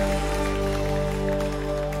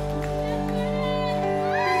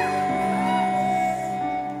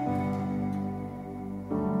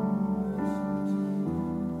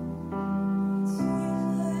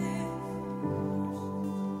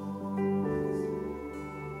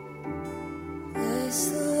 Bless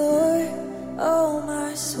the Lord, oh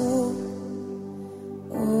my soul,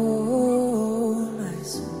 oh my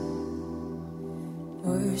soul.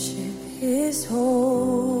 Worship His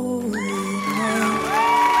holy name.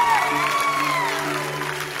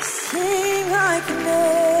 Sing like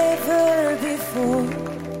never before,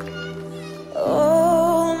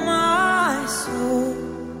 oh my soul.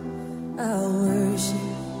 I'll worship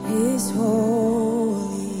His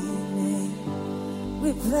holy name. We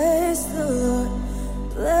bless the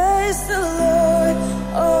Lord,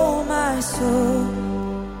 oh my soul,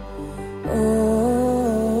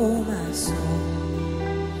 oh my soul.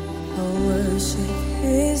 I'll worship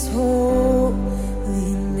His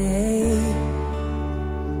holy name.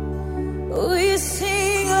 We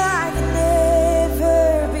sing like never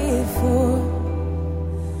before,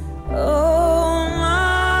 oh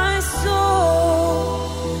my soul.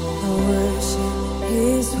 I'll worship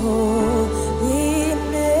His holy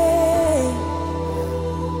name.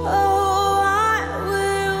 Oh, I will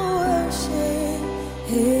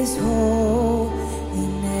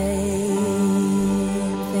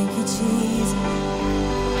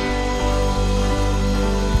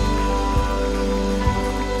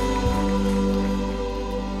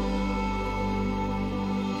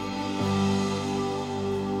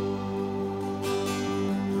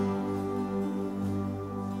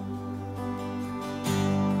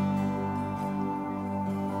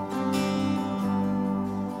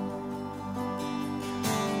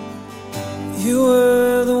You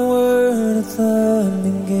were the Word at the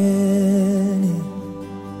beginning,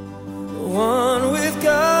 the one with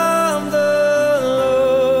God, the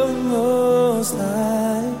Lord Most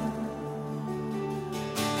High.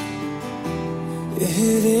 Your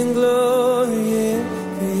hidden glory in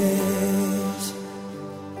creation,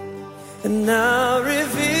 and now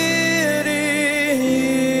revealed in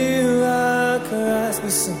you, our Christ. We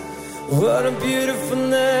sing, what a beautiful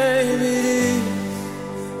name it is.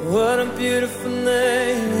 What a beautiful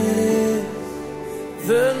name it is,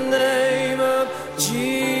 the name of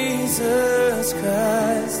Jesus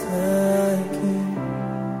Christ, my King.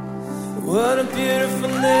 What a beautiful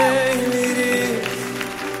name it is,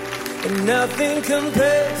 and nothing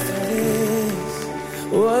compares to this.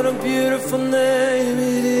 What a beautiful name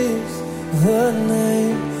it is, the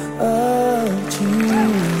name of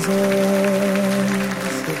Jesus.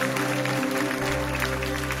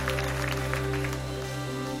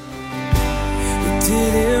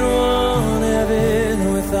 Didn't want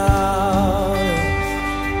heaven without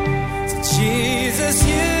us. So Jesus,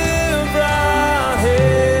 you brought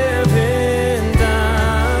heaven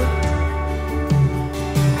down.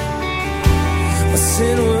 My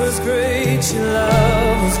sin was great, your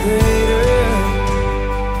love was greater.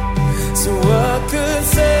 So what could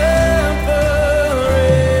separate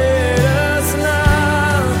us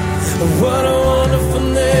now? What a wonderful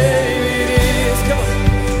name it is. Come on.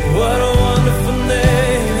 What a wonderful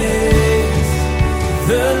name it is,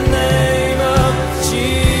 the name of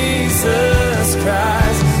Jesus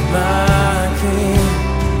Christ, my King.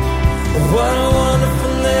 What a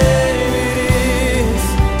wonderful name it is,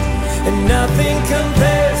 and nothing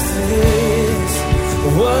compares to this.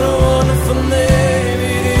 What a wonderful name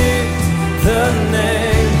it is, the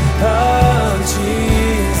name of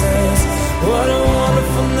Jesus. What a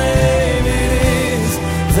wonderful name it is,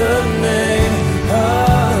 the name of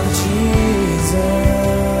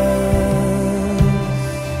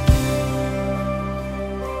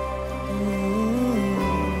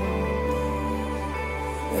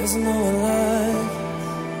There's no one like,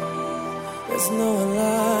 there's no one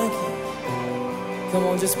like you. Come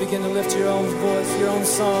on, just begin to lift your own voice, your own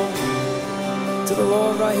song to the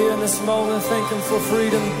Lord right here in this moment. Thank Him for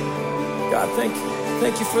freedom. God, thank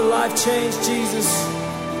you for life change, Jesus.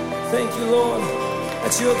 Thank you, Lord,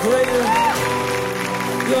 that you are greater.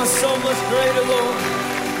 You are so much greater, Lord.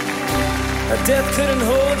 A death couldn't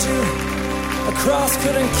hold you, a cross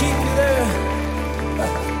couldn't keep you there.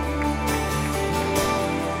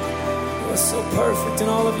 You are so perfect in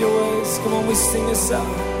all of your ways. Come on, we sing this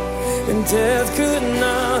out. And death could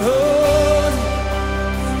not hold you,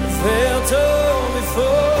 veil tore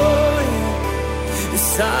before you. You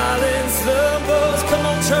silenced the boast. Come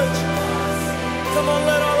on, church. Come on,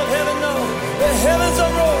 let all of heaven know. The heavens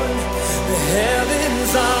are roaring. The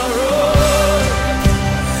heavens are roaring.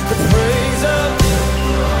 The praise of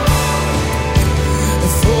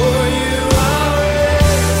for you are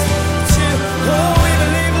raised to, oh, we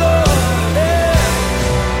believe, Lord, yeah.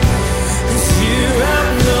 'Cause you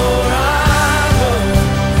have no rival,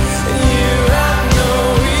 and you have no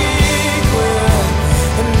equal,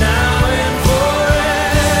 and now and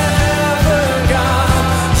forever, God,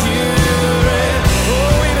 you reign.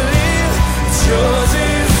 Oh, we believe that yours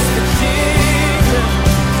is the kingdom,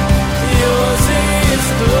 yours is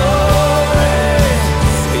the glory,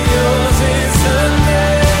 yours is the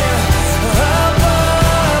name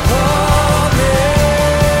above all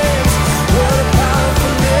names. What a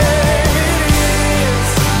powerful name it is.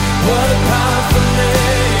 What a powerful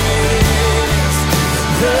name it is.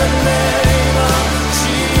 The name of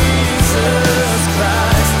Jesus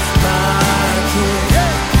Christ, my King.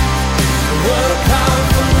 What a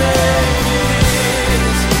powerful name it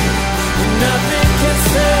is. Nothing can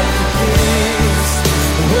separate this.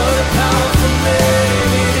 What a powerful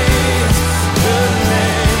name it is. The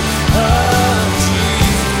name of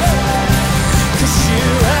Jesus. 'Cause you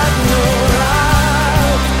have no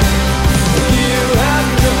rival. You have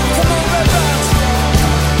no, come on, Red Rocks.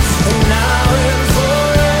 And now and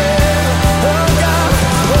forever, oh God,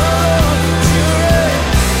 oh, you reign.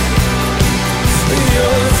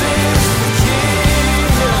 Yours is the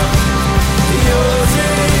kingdom, yours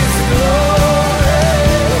is the glory,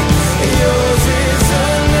 yours is the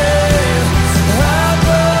name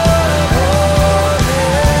above all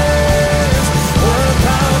names. What a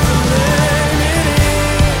powerful name it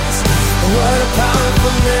is. What a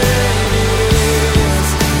powerful name it is.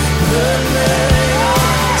 The name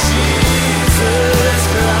of Jesus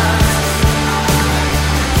Christ.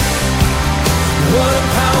 What a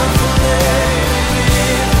powerful name it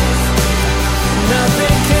is.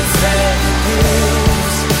 Nothing can stand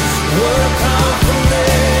against. What a powerful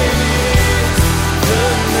name it is.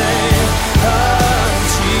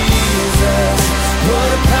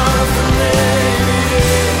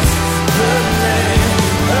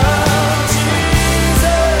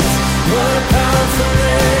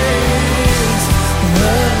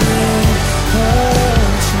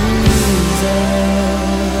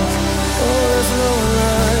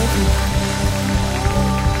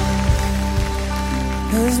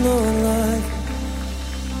 no one like you.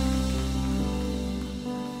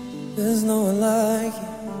 There's no one like you.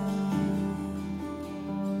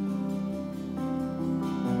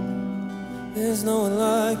 There's no one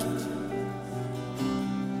like you.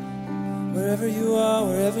 Wherever you are,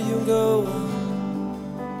 wherever you go,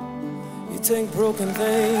 you take broken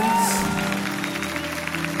things,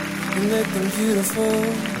 you make them beautiful.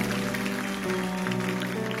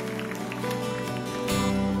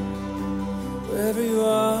 Wherever you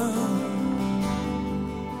are,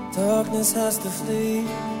 darkness has to flee.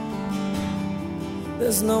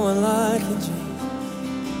 There's no one like you, Jesus.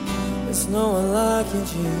 There's no one like you,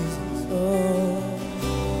 Jesus. Oh.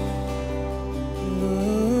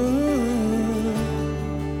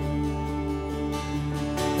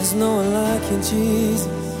 There's no one like you,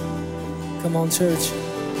 Jesus. Come on, church.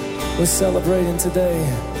 We're celebrating today.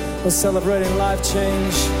 We're celebrating life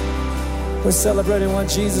change. We're celebrating what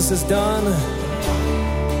Jesus has done,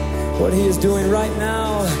 what he is doing right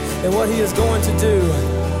now, and what he is going to do.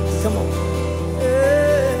 Come on.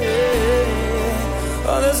 Hey.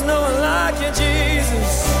 Oh, there's no one like you,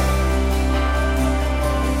 Jesus.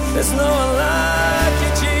 There's no one like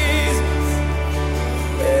you, Jesus.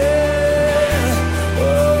 Yeah.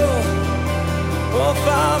 Oh,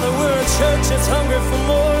 Father, we're a church that's hungry for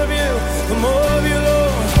more of you,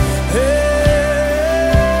 Lord. Hey.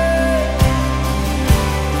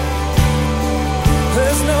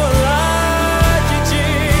 There's no one like you,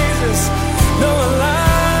 Jesus. No one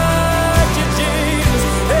like you, Jesus.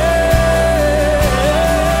 Hey.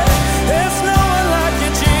 There's no one like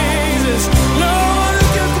you, Jesus. No one who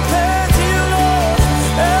can compare to you, Lord.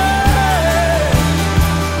 Hey.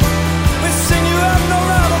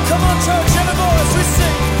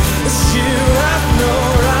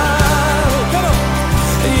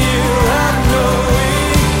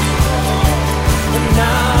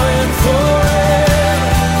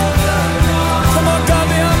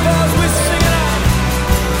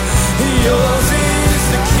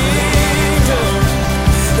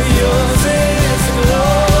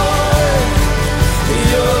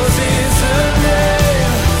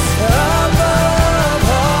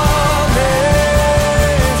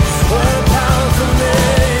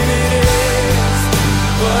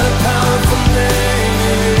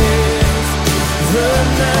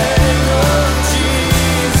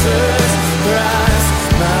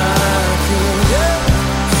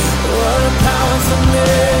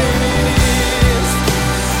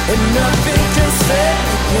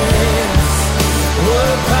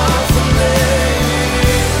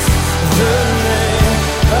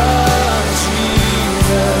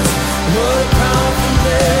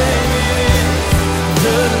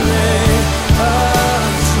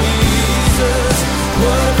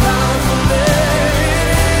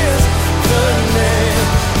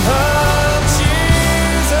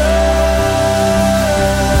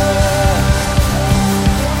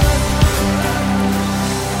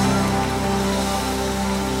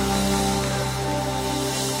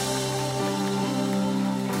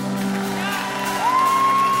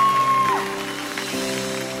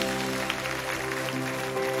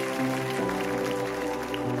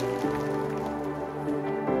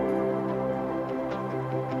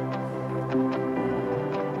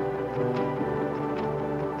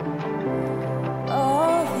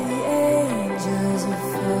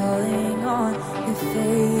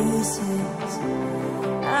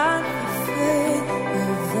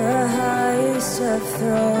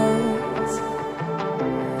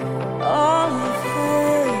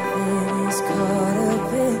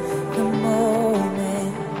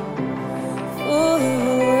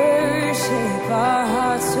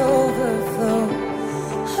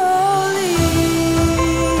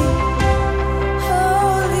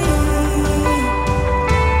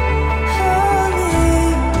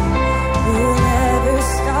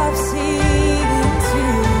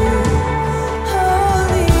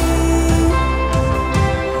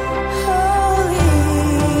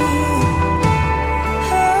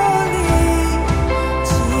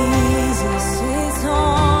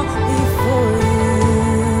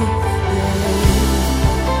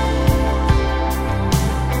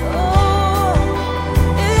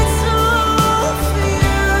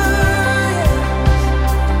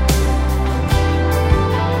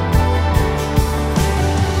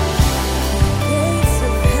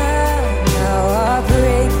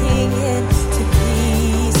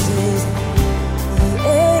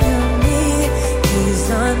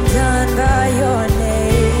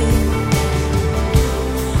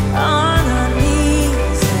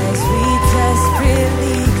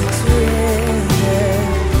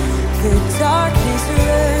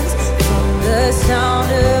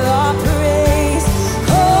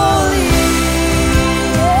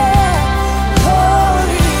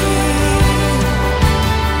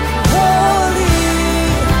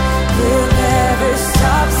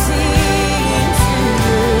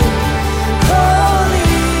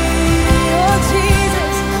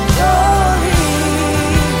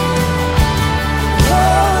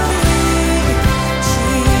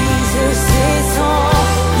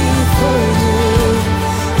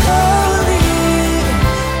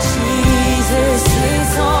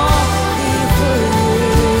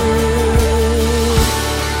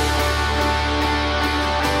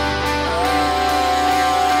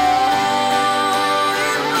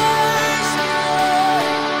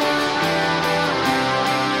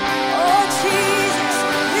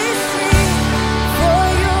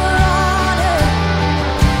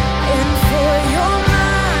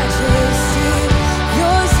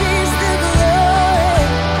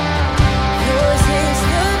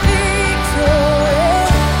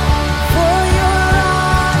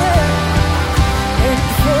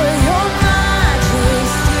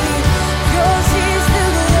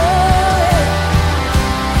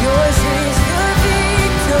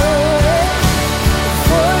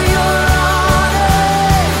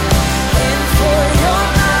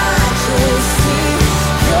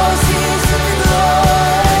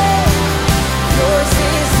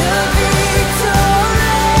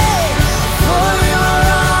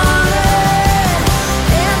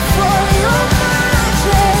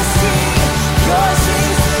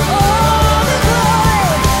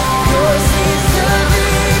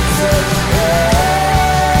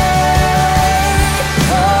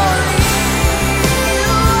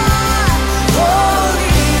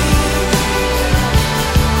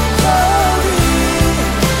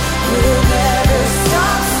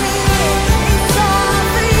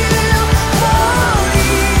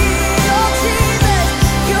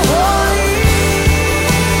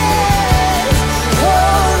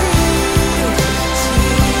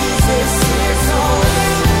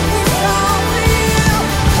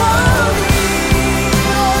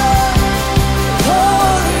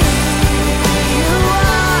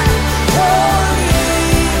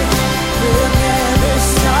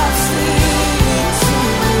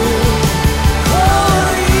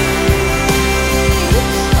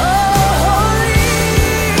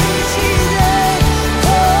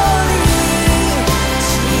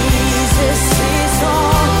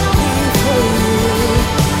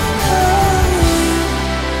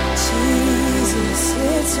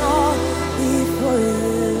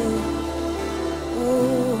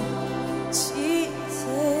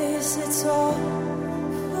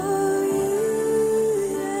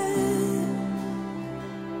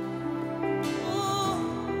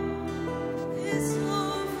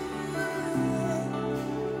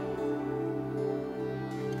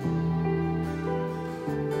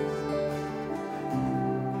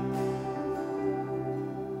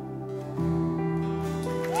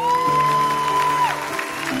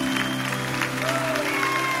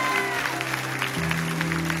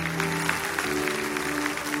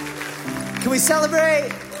 Can we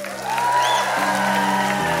celebrate?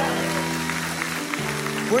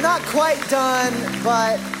 We're not quite done,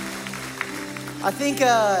 but I think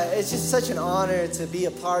it's just such an honor to be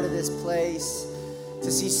a part of this place,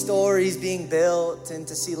 to see stories being built and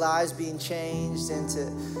to see lives being changed, and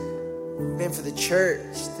for the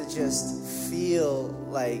church to just feel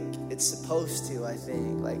like it's supposed to, I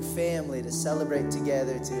think, like family, to celebrate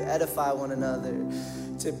together, to edify one another,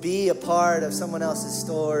 to be a part of someone else's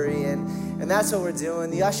story, and that's what we're doing.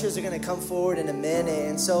 The ushers are going to come forward in a minute,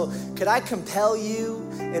 and so could I compel you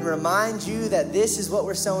and remind you that this is what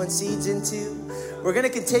we're sowing seeds into? We're going to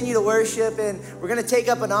continue to worship, and we're going to take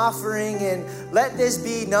up an offering, and let this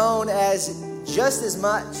be known as just as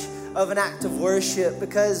much of an act of worship,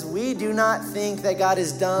 because we do not think that God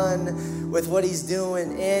is done with what he's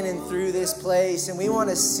doing in and through this place. And we want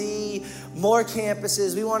to see more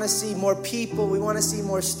campuses. We want to see more people. We want to see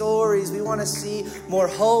more stories. We want to see more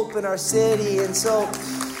hope in our city. And so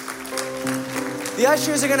the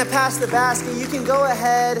ushers are going to pass the basket. You can go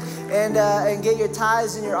ahead and get your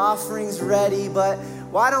tithes and your offerings ready, but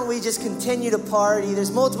why don't we just continue to party?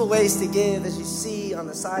 There's multiple ways to give, as you see on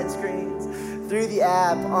the side screens, through the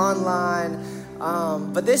app, online.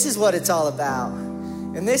 But this is what it's all about.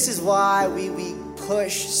 And this is why we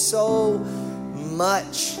push so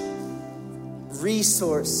much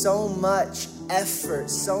resource, so much effort,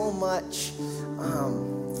 so much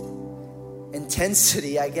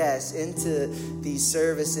intensity, I guess, into these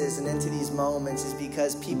services and into these moments, is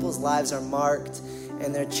because people's lives are marked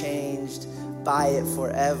and they're changed by it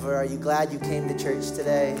forever. Are you glad you came to church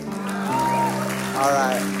today? All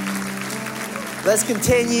right. Let's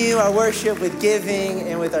continue our worship with giving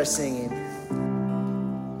and with our singing.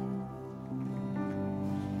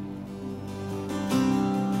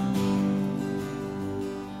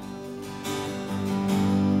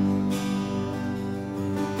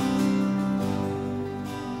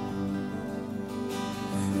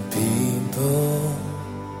 People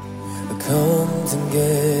come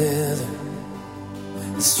together,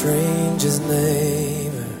 strangers,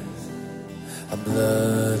 neighbors, our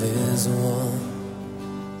blood is one.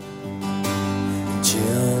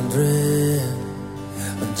 Children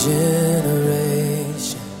of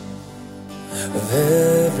generation, of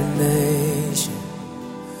every nation,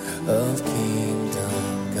 of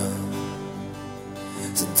kingdom come.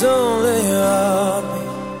 So don't let your heart be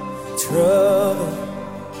troubled,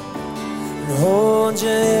 and hold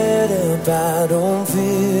your head up high, don't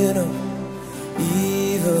fear no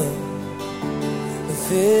evil.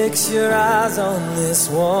 Fix your eyes on this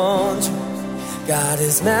one truth: God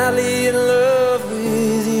is madly in love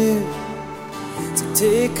with you. So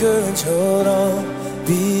take courage, hold on,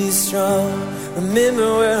 be strong.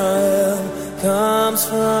 Remember where our help comes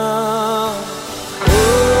from.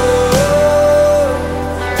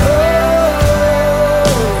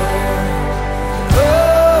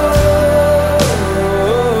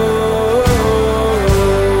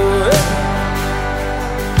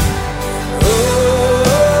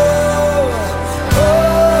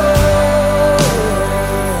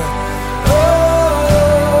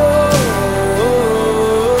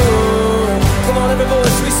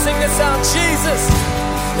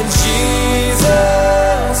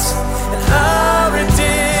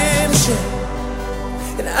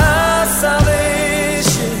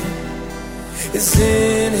 Is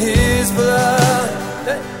in his blood.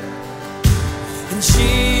 And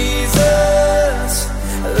Jesus,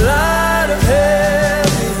 light of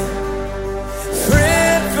heaven,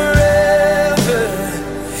 friend forever,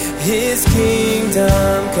 his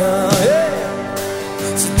kingdom come.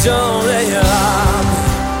 So don't let your heart be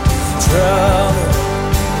troubled,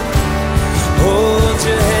 hold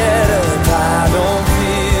your head up high, don't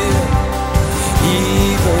fear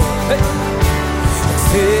evil.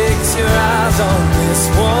 Fix your eyes on this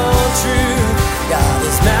one truth: God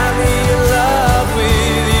is madly in love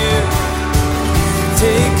with you.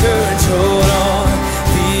 Take courage, hold on,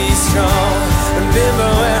 be strong. Remember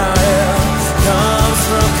where our help comes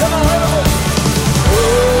from. Come on, everyone.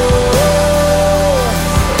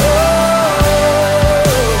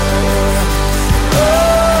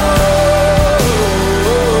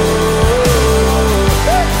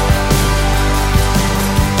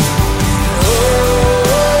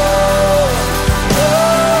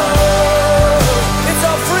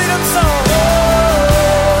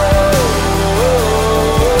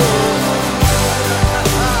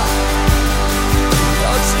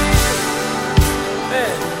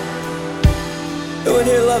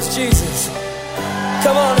 Jesus.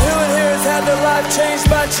 Come on, who in here has had their life changed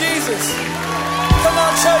by Jesus? Come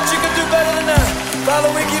on, church, you can do better than that. Father,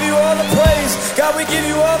 we give you all the praise. God, we give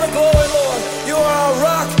you all the glory, Lord. You are our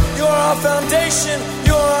rock. You are our foundation.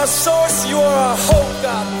 You are our source. You are our hope,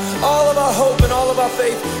 God. All of our hope and all of our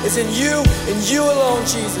faith is in you and you alone,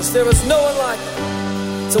 Jesus. There is no one like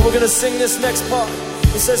you. So we're going to sing this next part.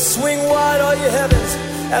 It says, swing wide all you heavens.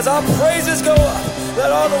 As our praises go up,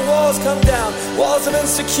 let all the walls come down. Walls of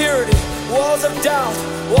insecurity, walls of doubt,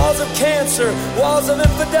 walls of cancer, walls of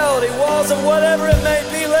infidelity, walls of whatever it may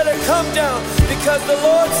be, let it come down. Because the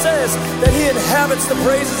Lord says that He inhabits the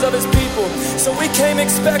praises of His people. So we came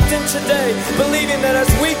expectant today, believing that as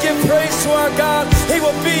we give praise to our God, He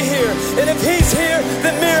will be here. And if He's here,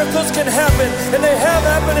 then miracles can happen. And they have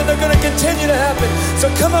happened and they're going to continue to happen. So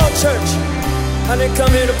come on, church. I didn't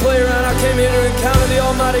come here to play around. I came here to encounter the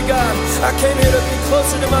Almighty God. I came here to be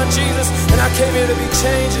closer to my Jesus. And I came here to be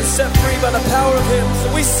changed and set free by the power of Him.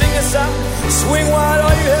 So we sing this out. Swing wide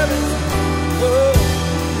all you heavens. Whoa.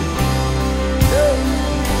 Yeah.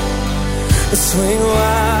 Swing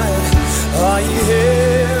wide all you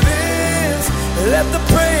heavens. Let the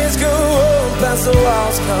praise go up as the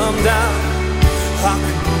walls come down.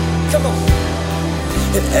 Come on.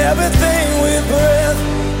 And everything with breath.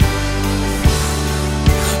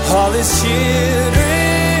 All His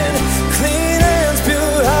children, clean hands,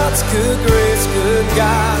 pure hearts, good grace, good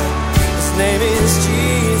God. His name is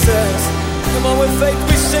Jesus. Come on, with faith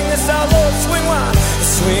we sing this out, Lord. Swing wide,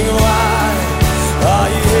 swing wide.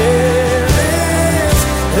 All you heavens,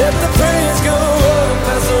 let the praise go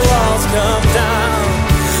up as the walls come down.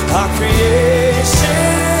 Our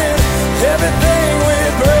creation, everything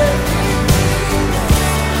with breath.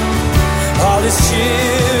 All His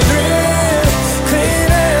children, clean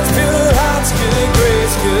hands, pure hearts, good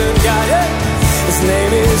grace, good God. Yeah. His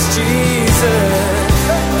name is Jesus.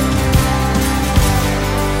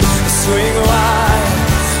 Swing wide,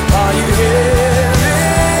 all you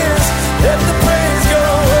heavens. Let the praise go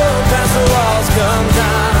up as the walls come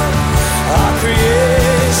down. Our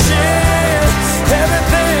creation,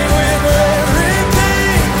 everything with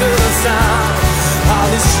everything to the sound. All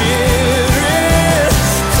His children,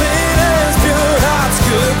 clean hands, pure hearts,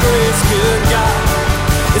 good grace, good God.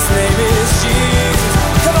 His name is Jesus.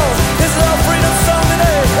 Come on, this is our freedom song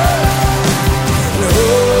today. Oh,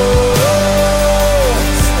 oh,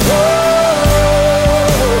 oh,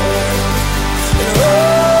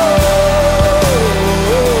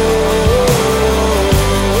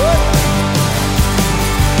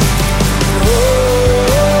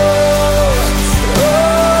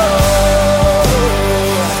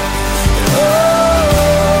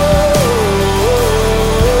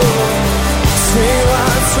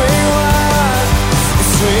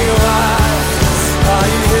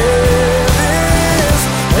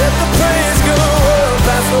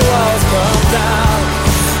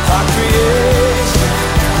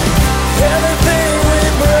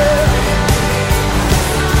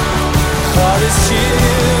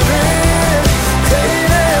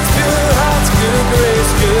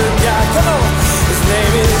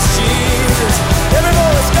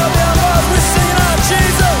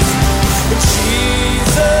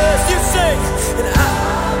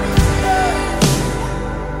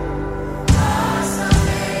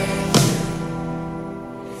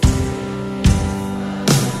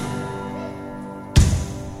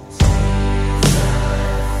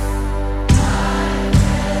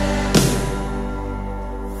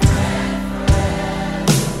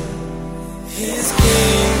 His kingdom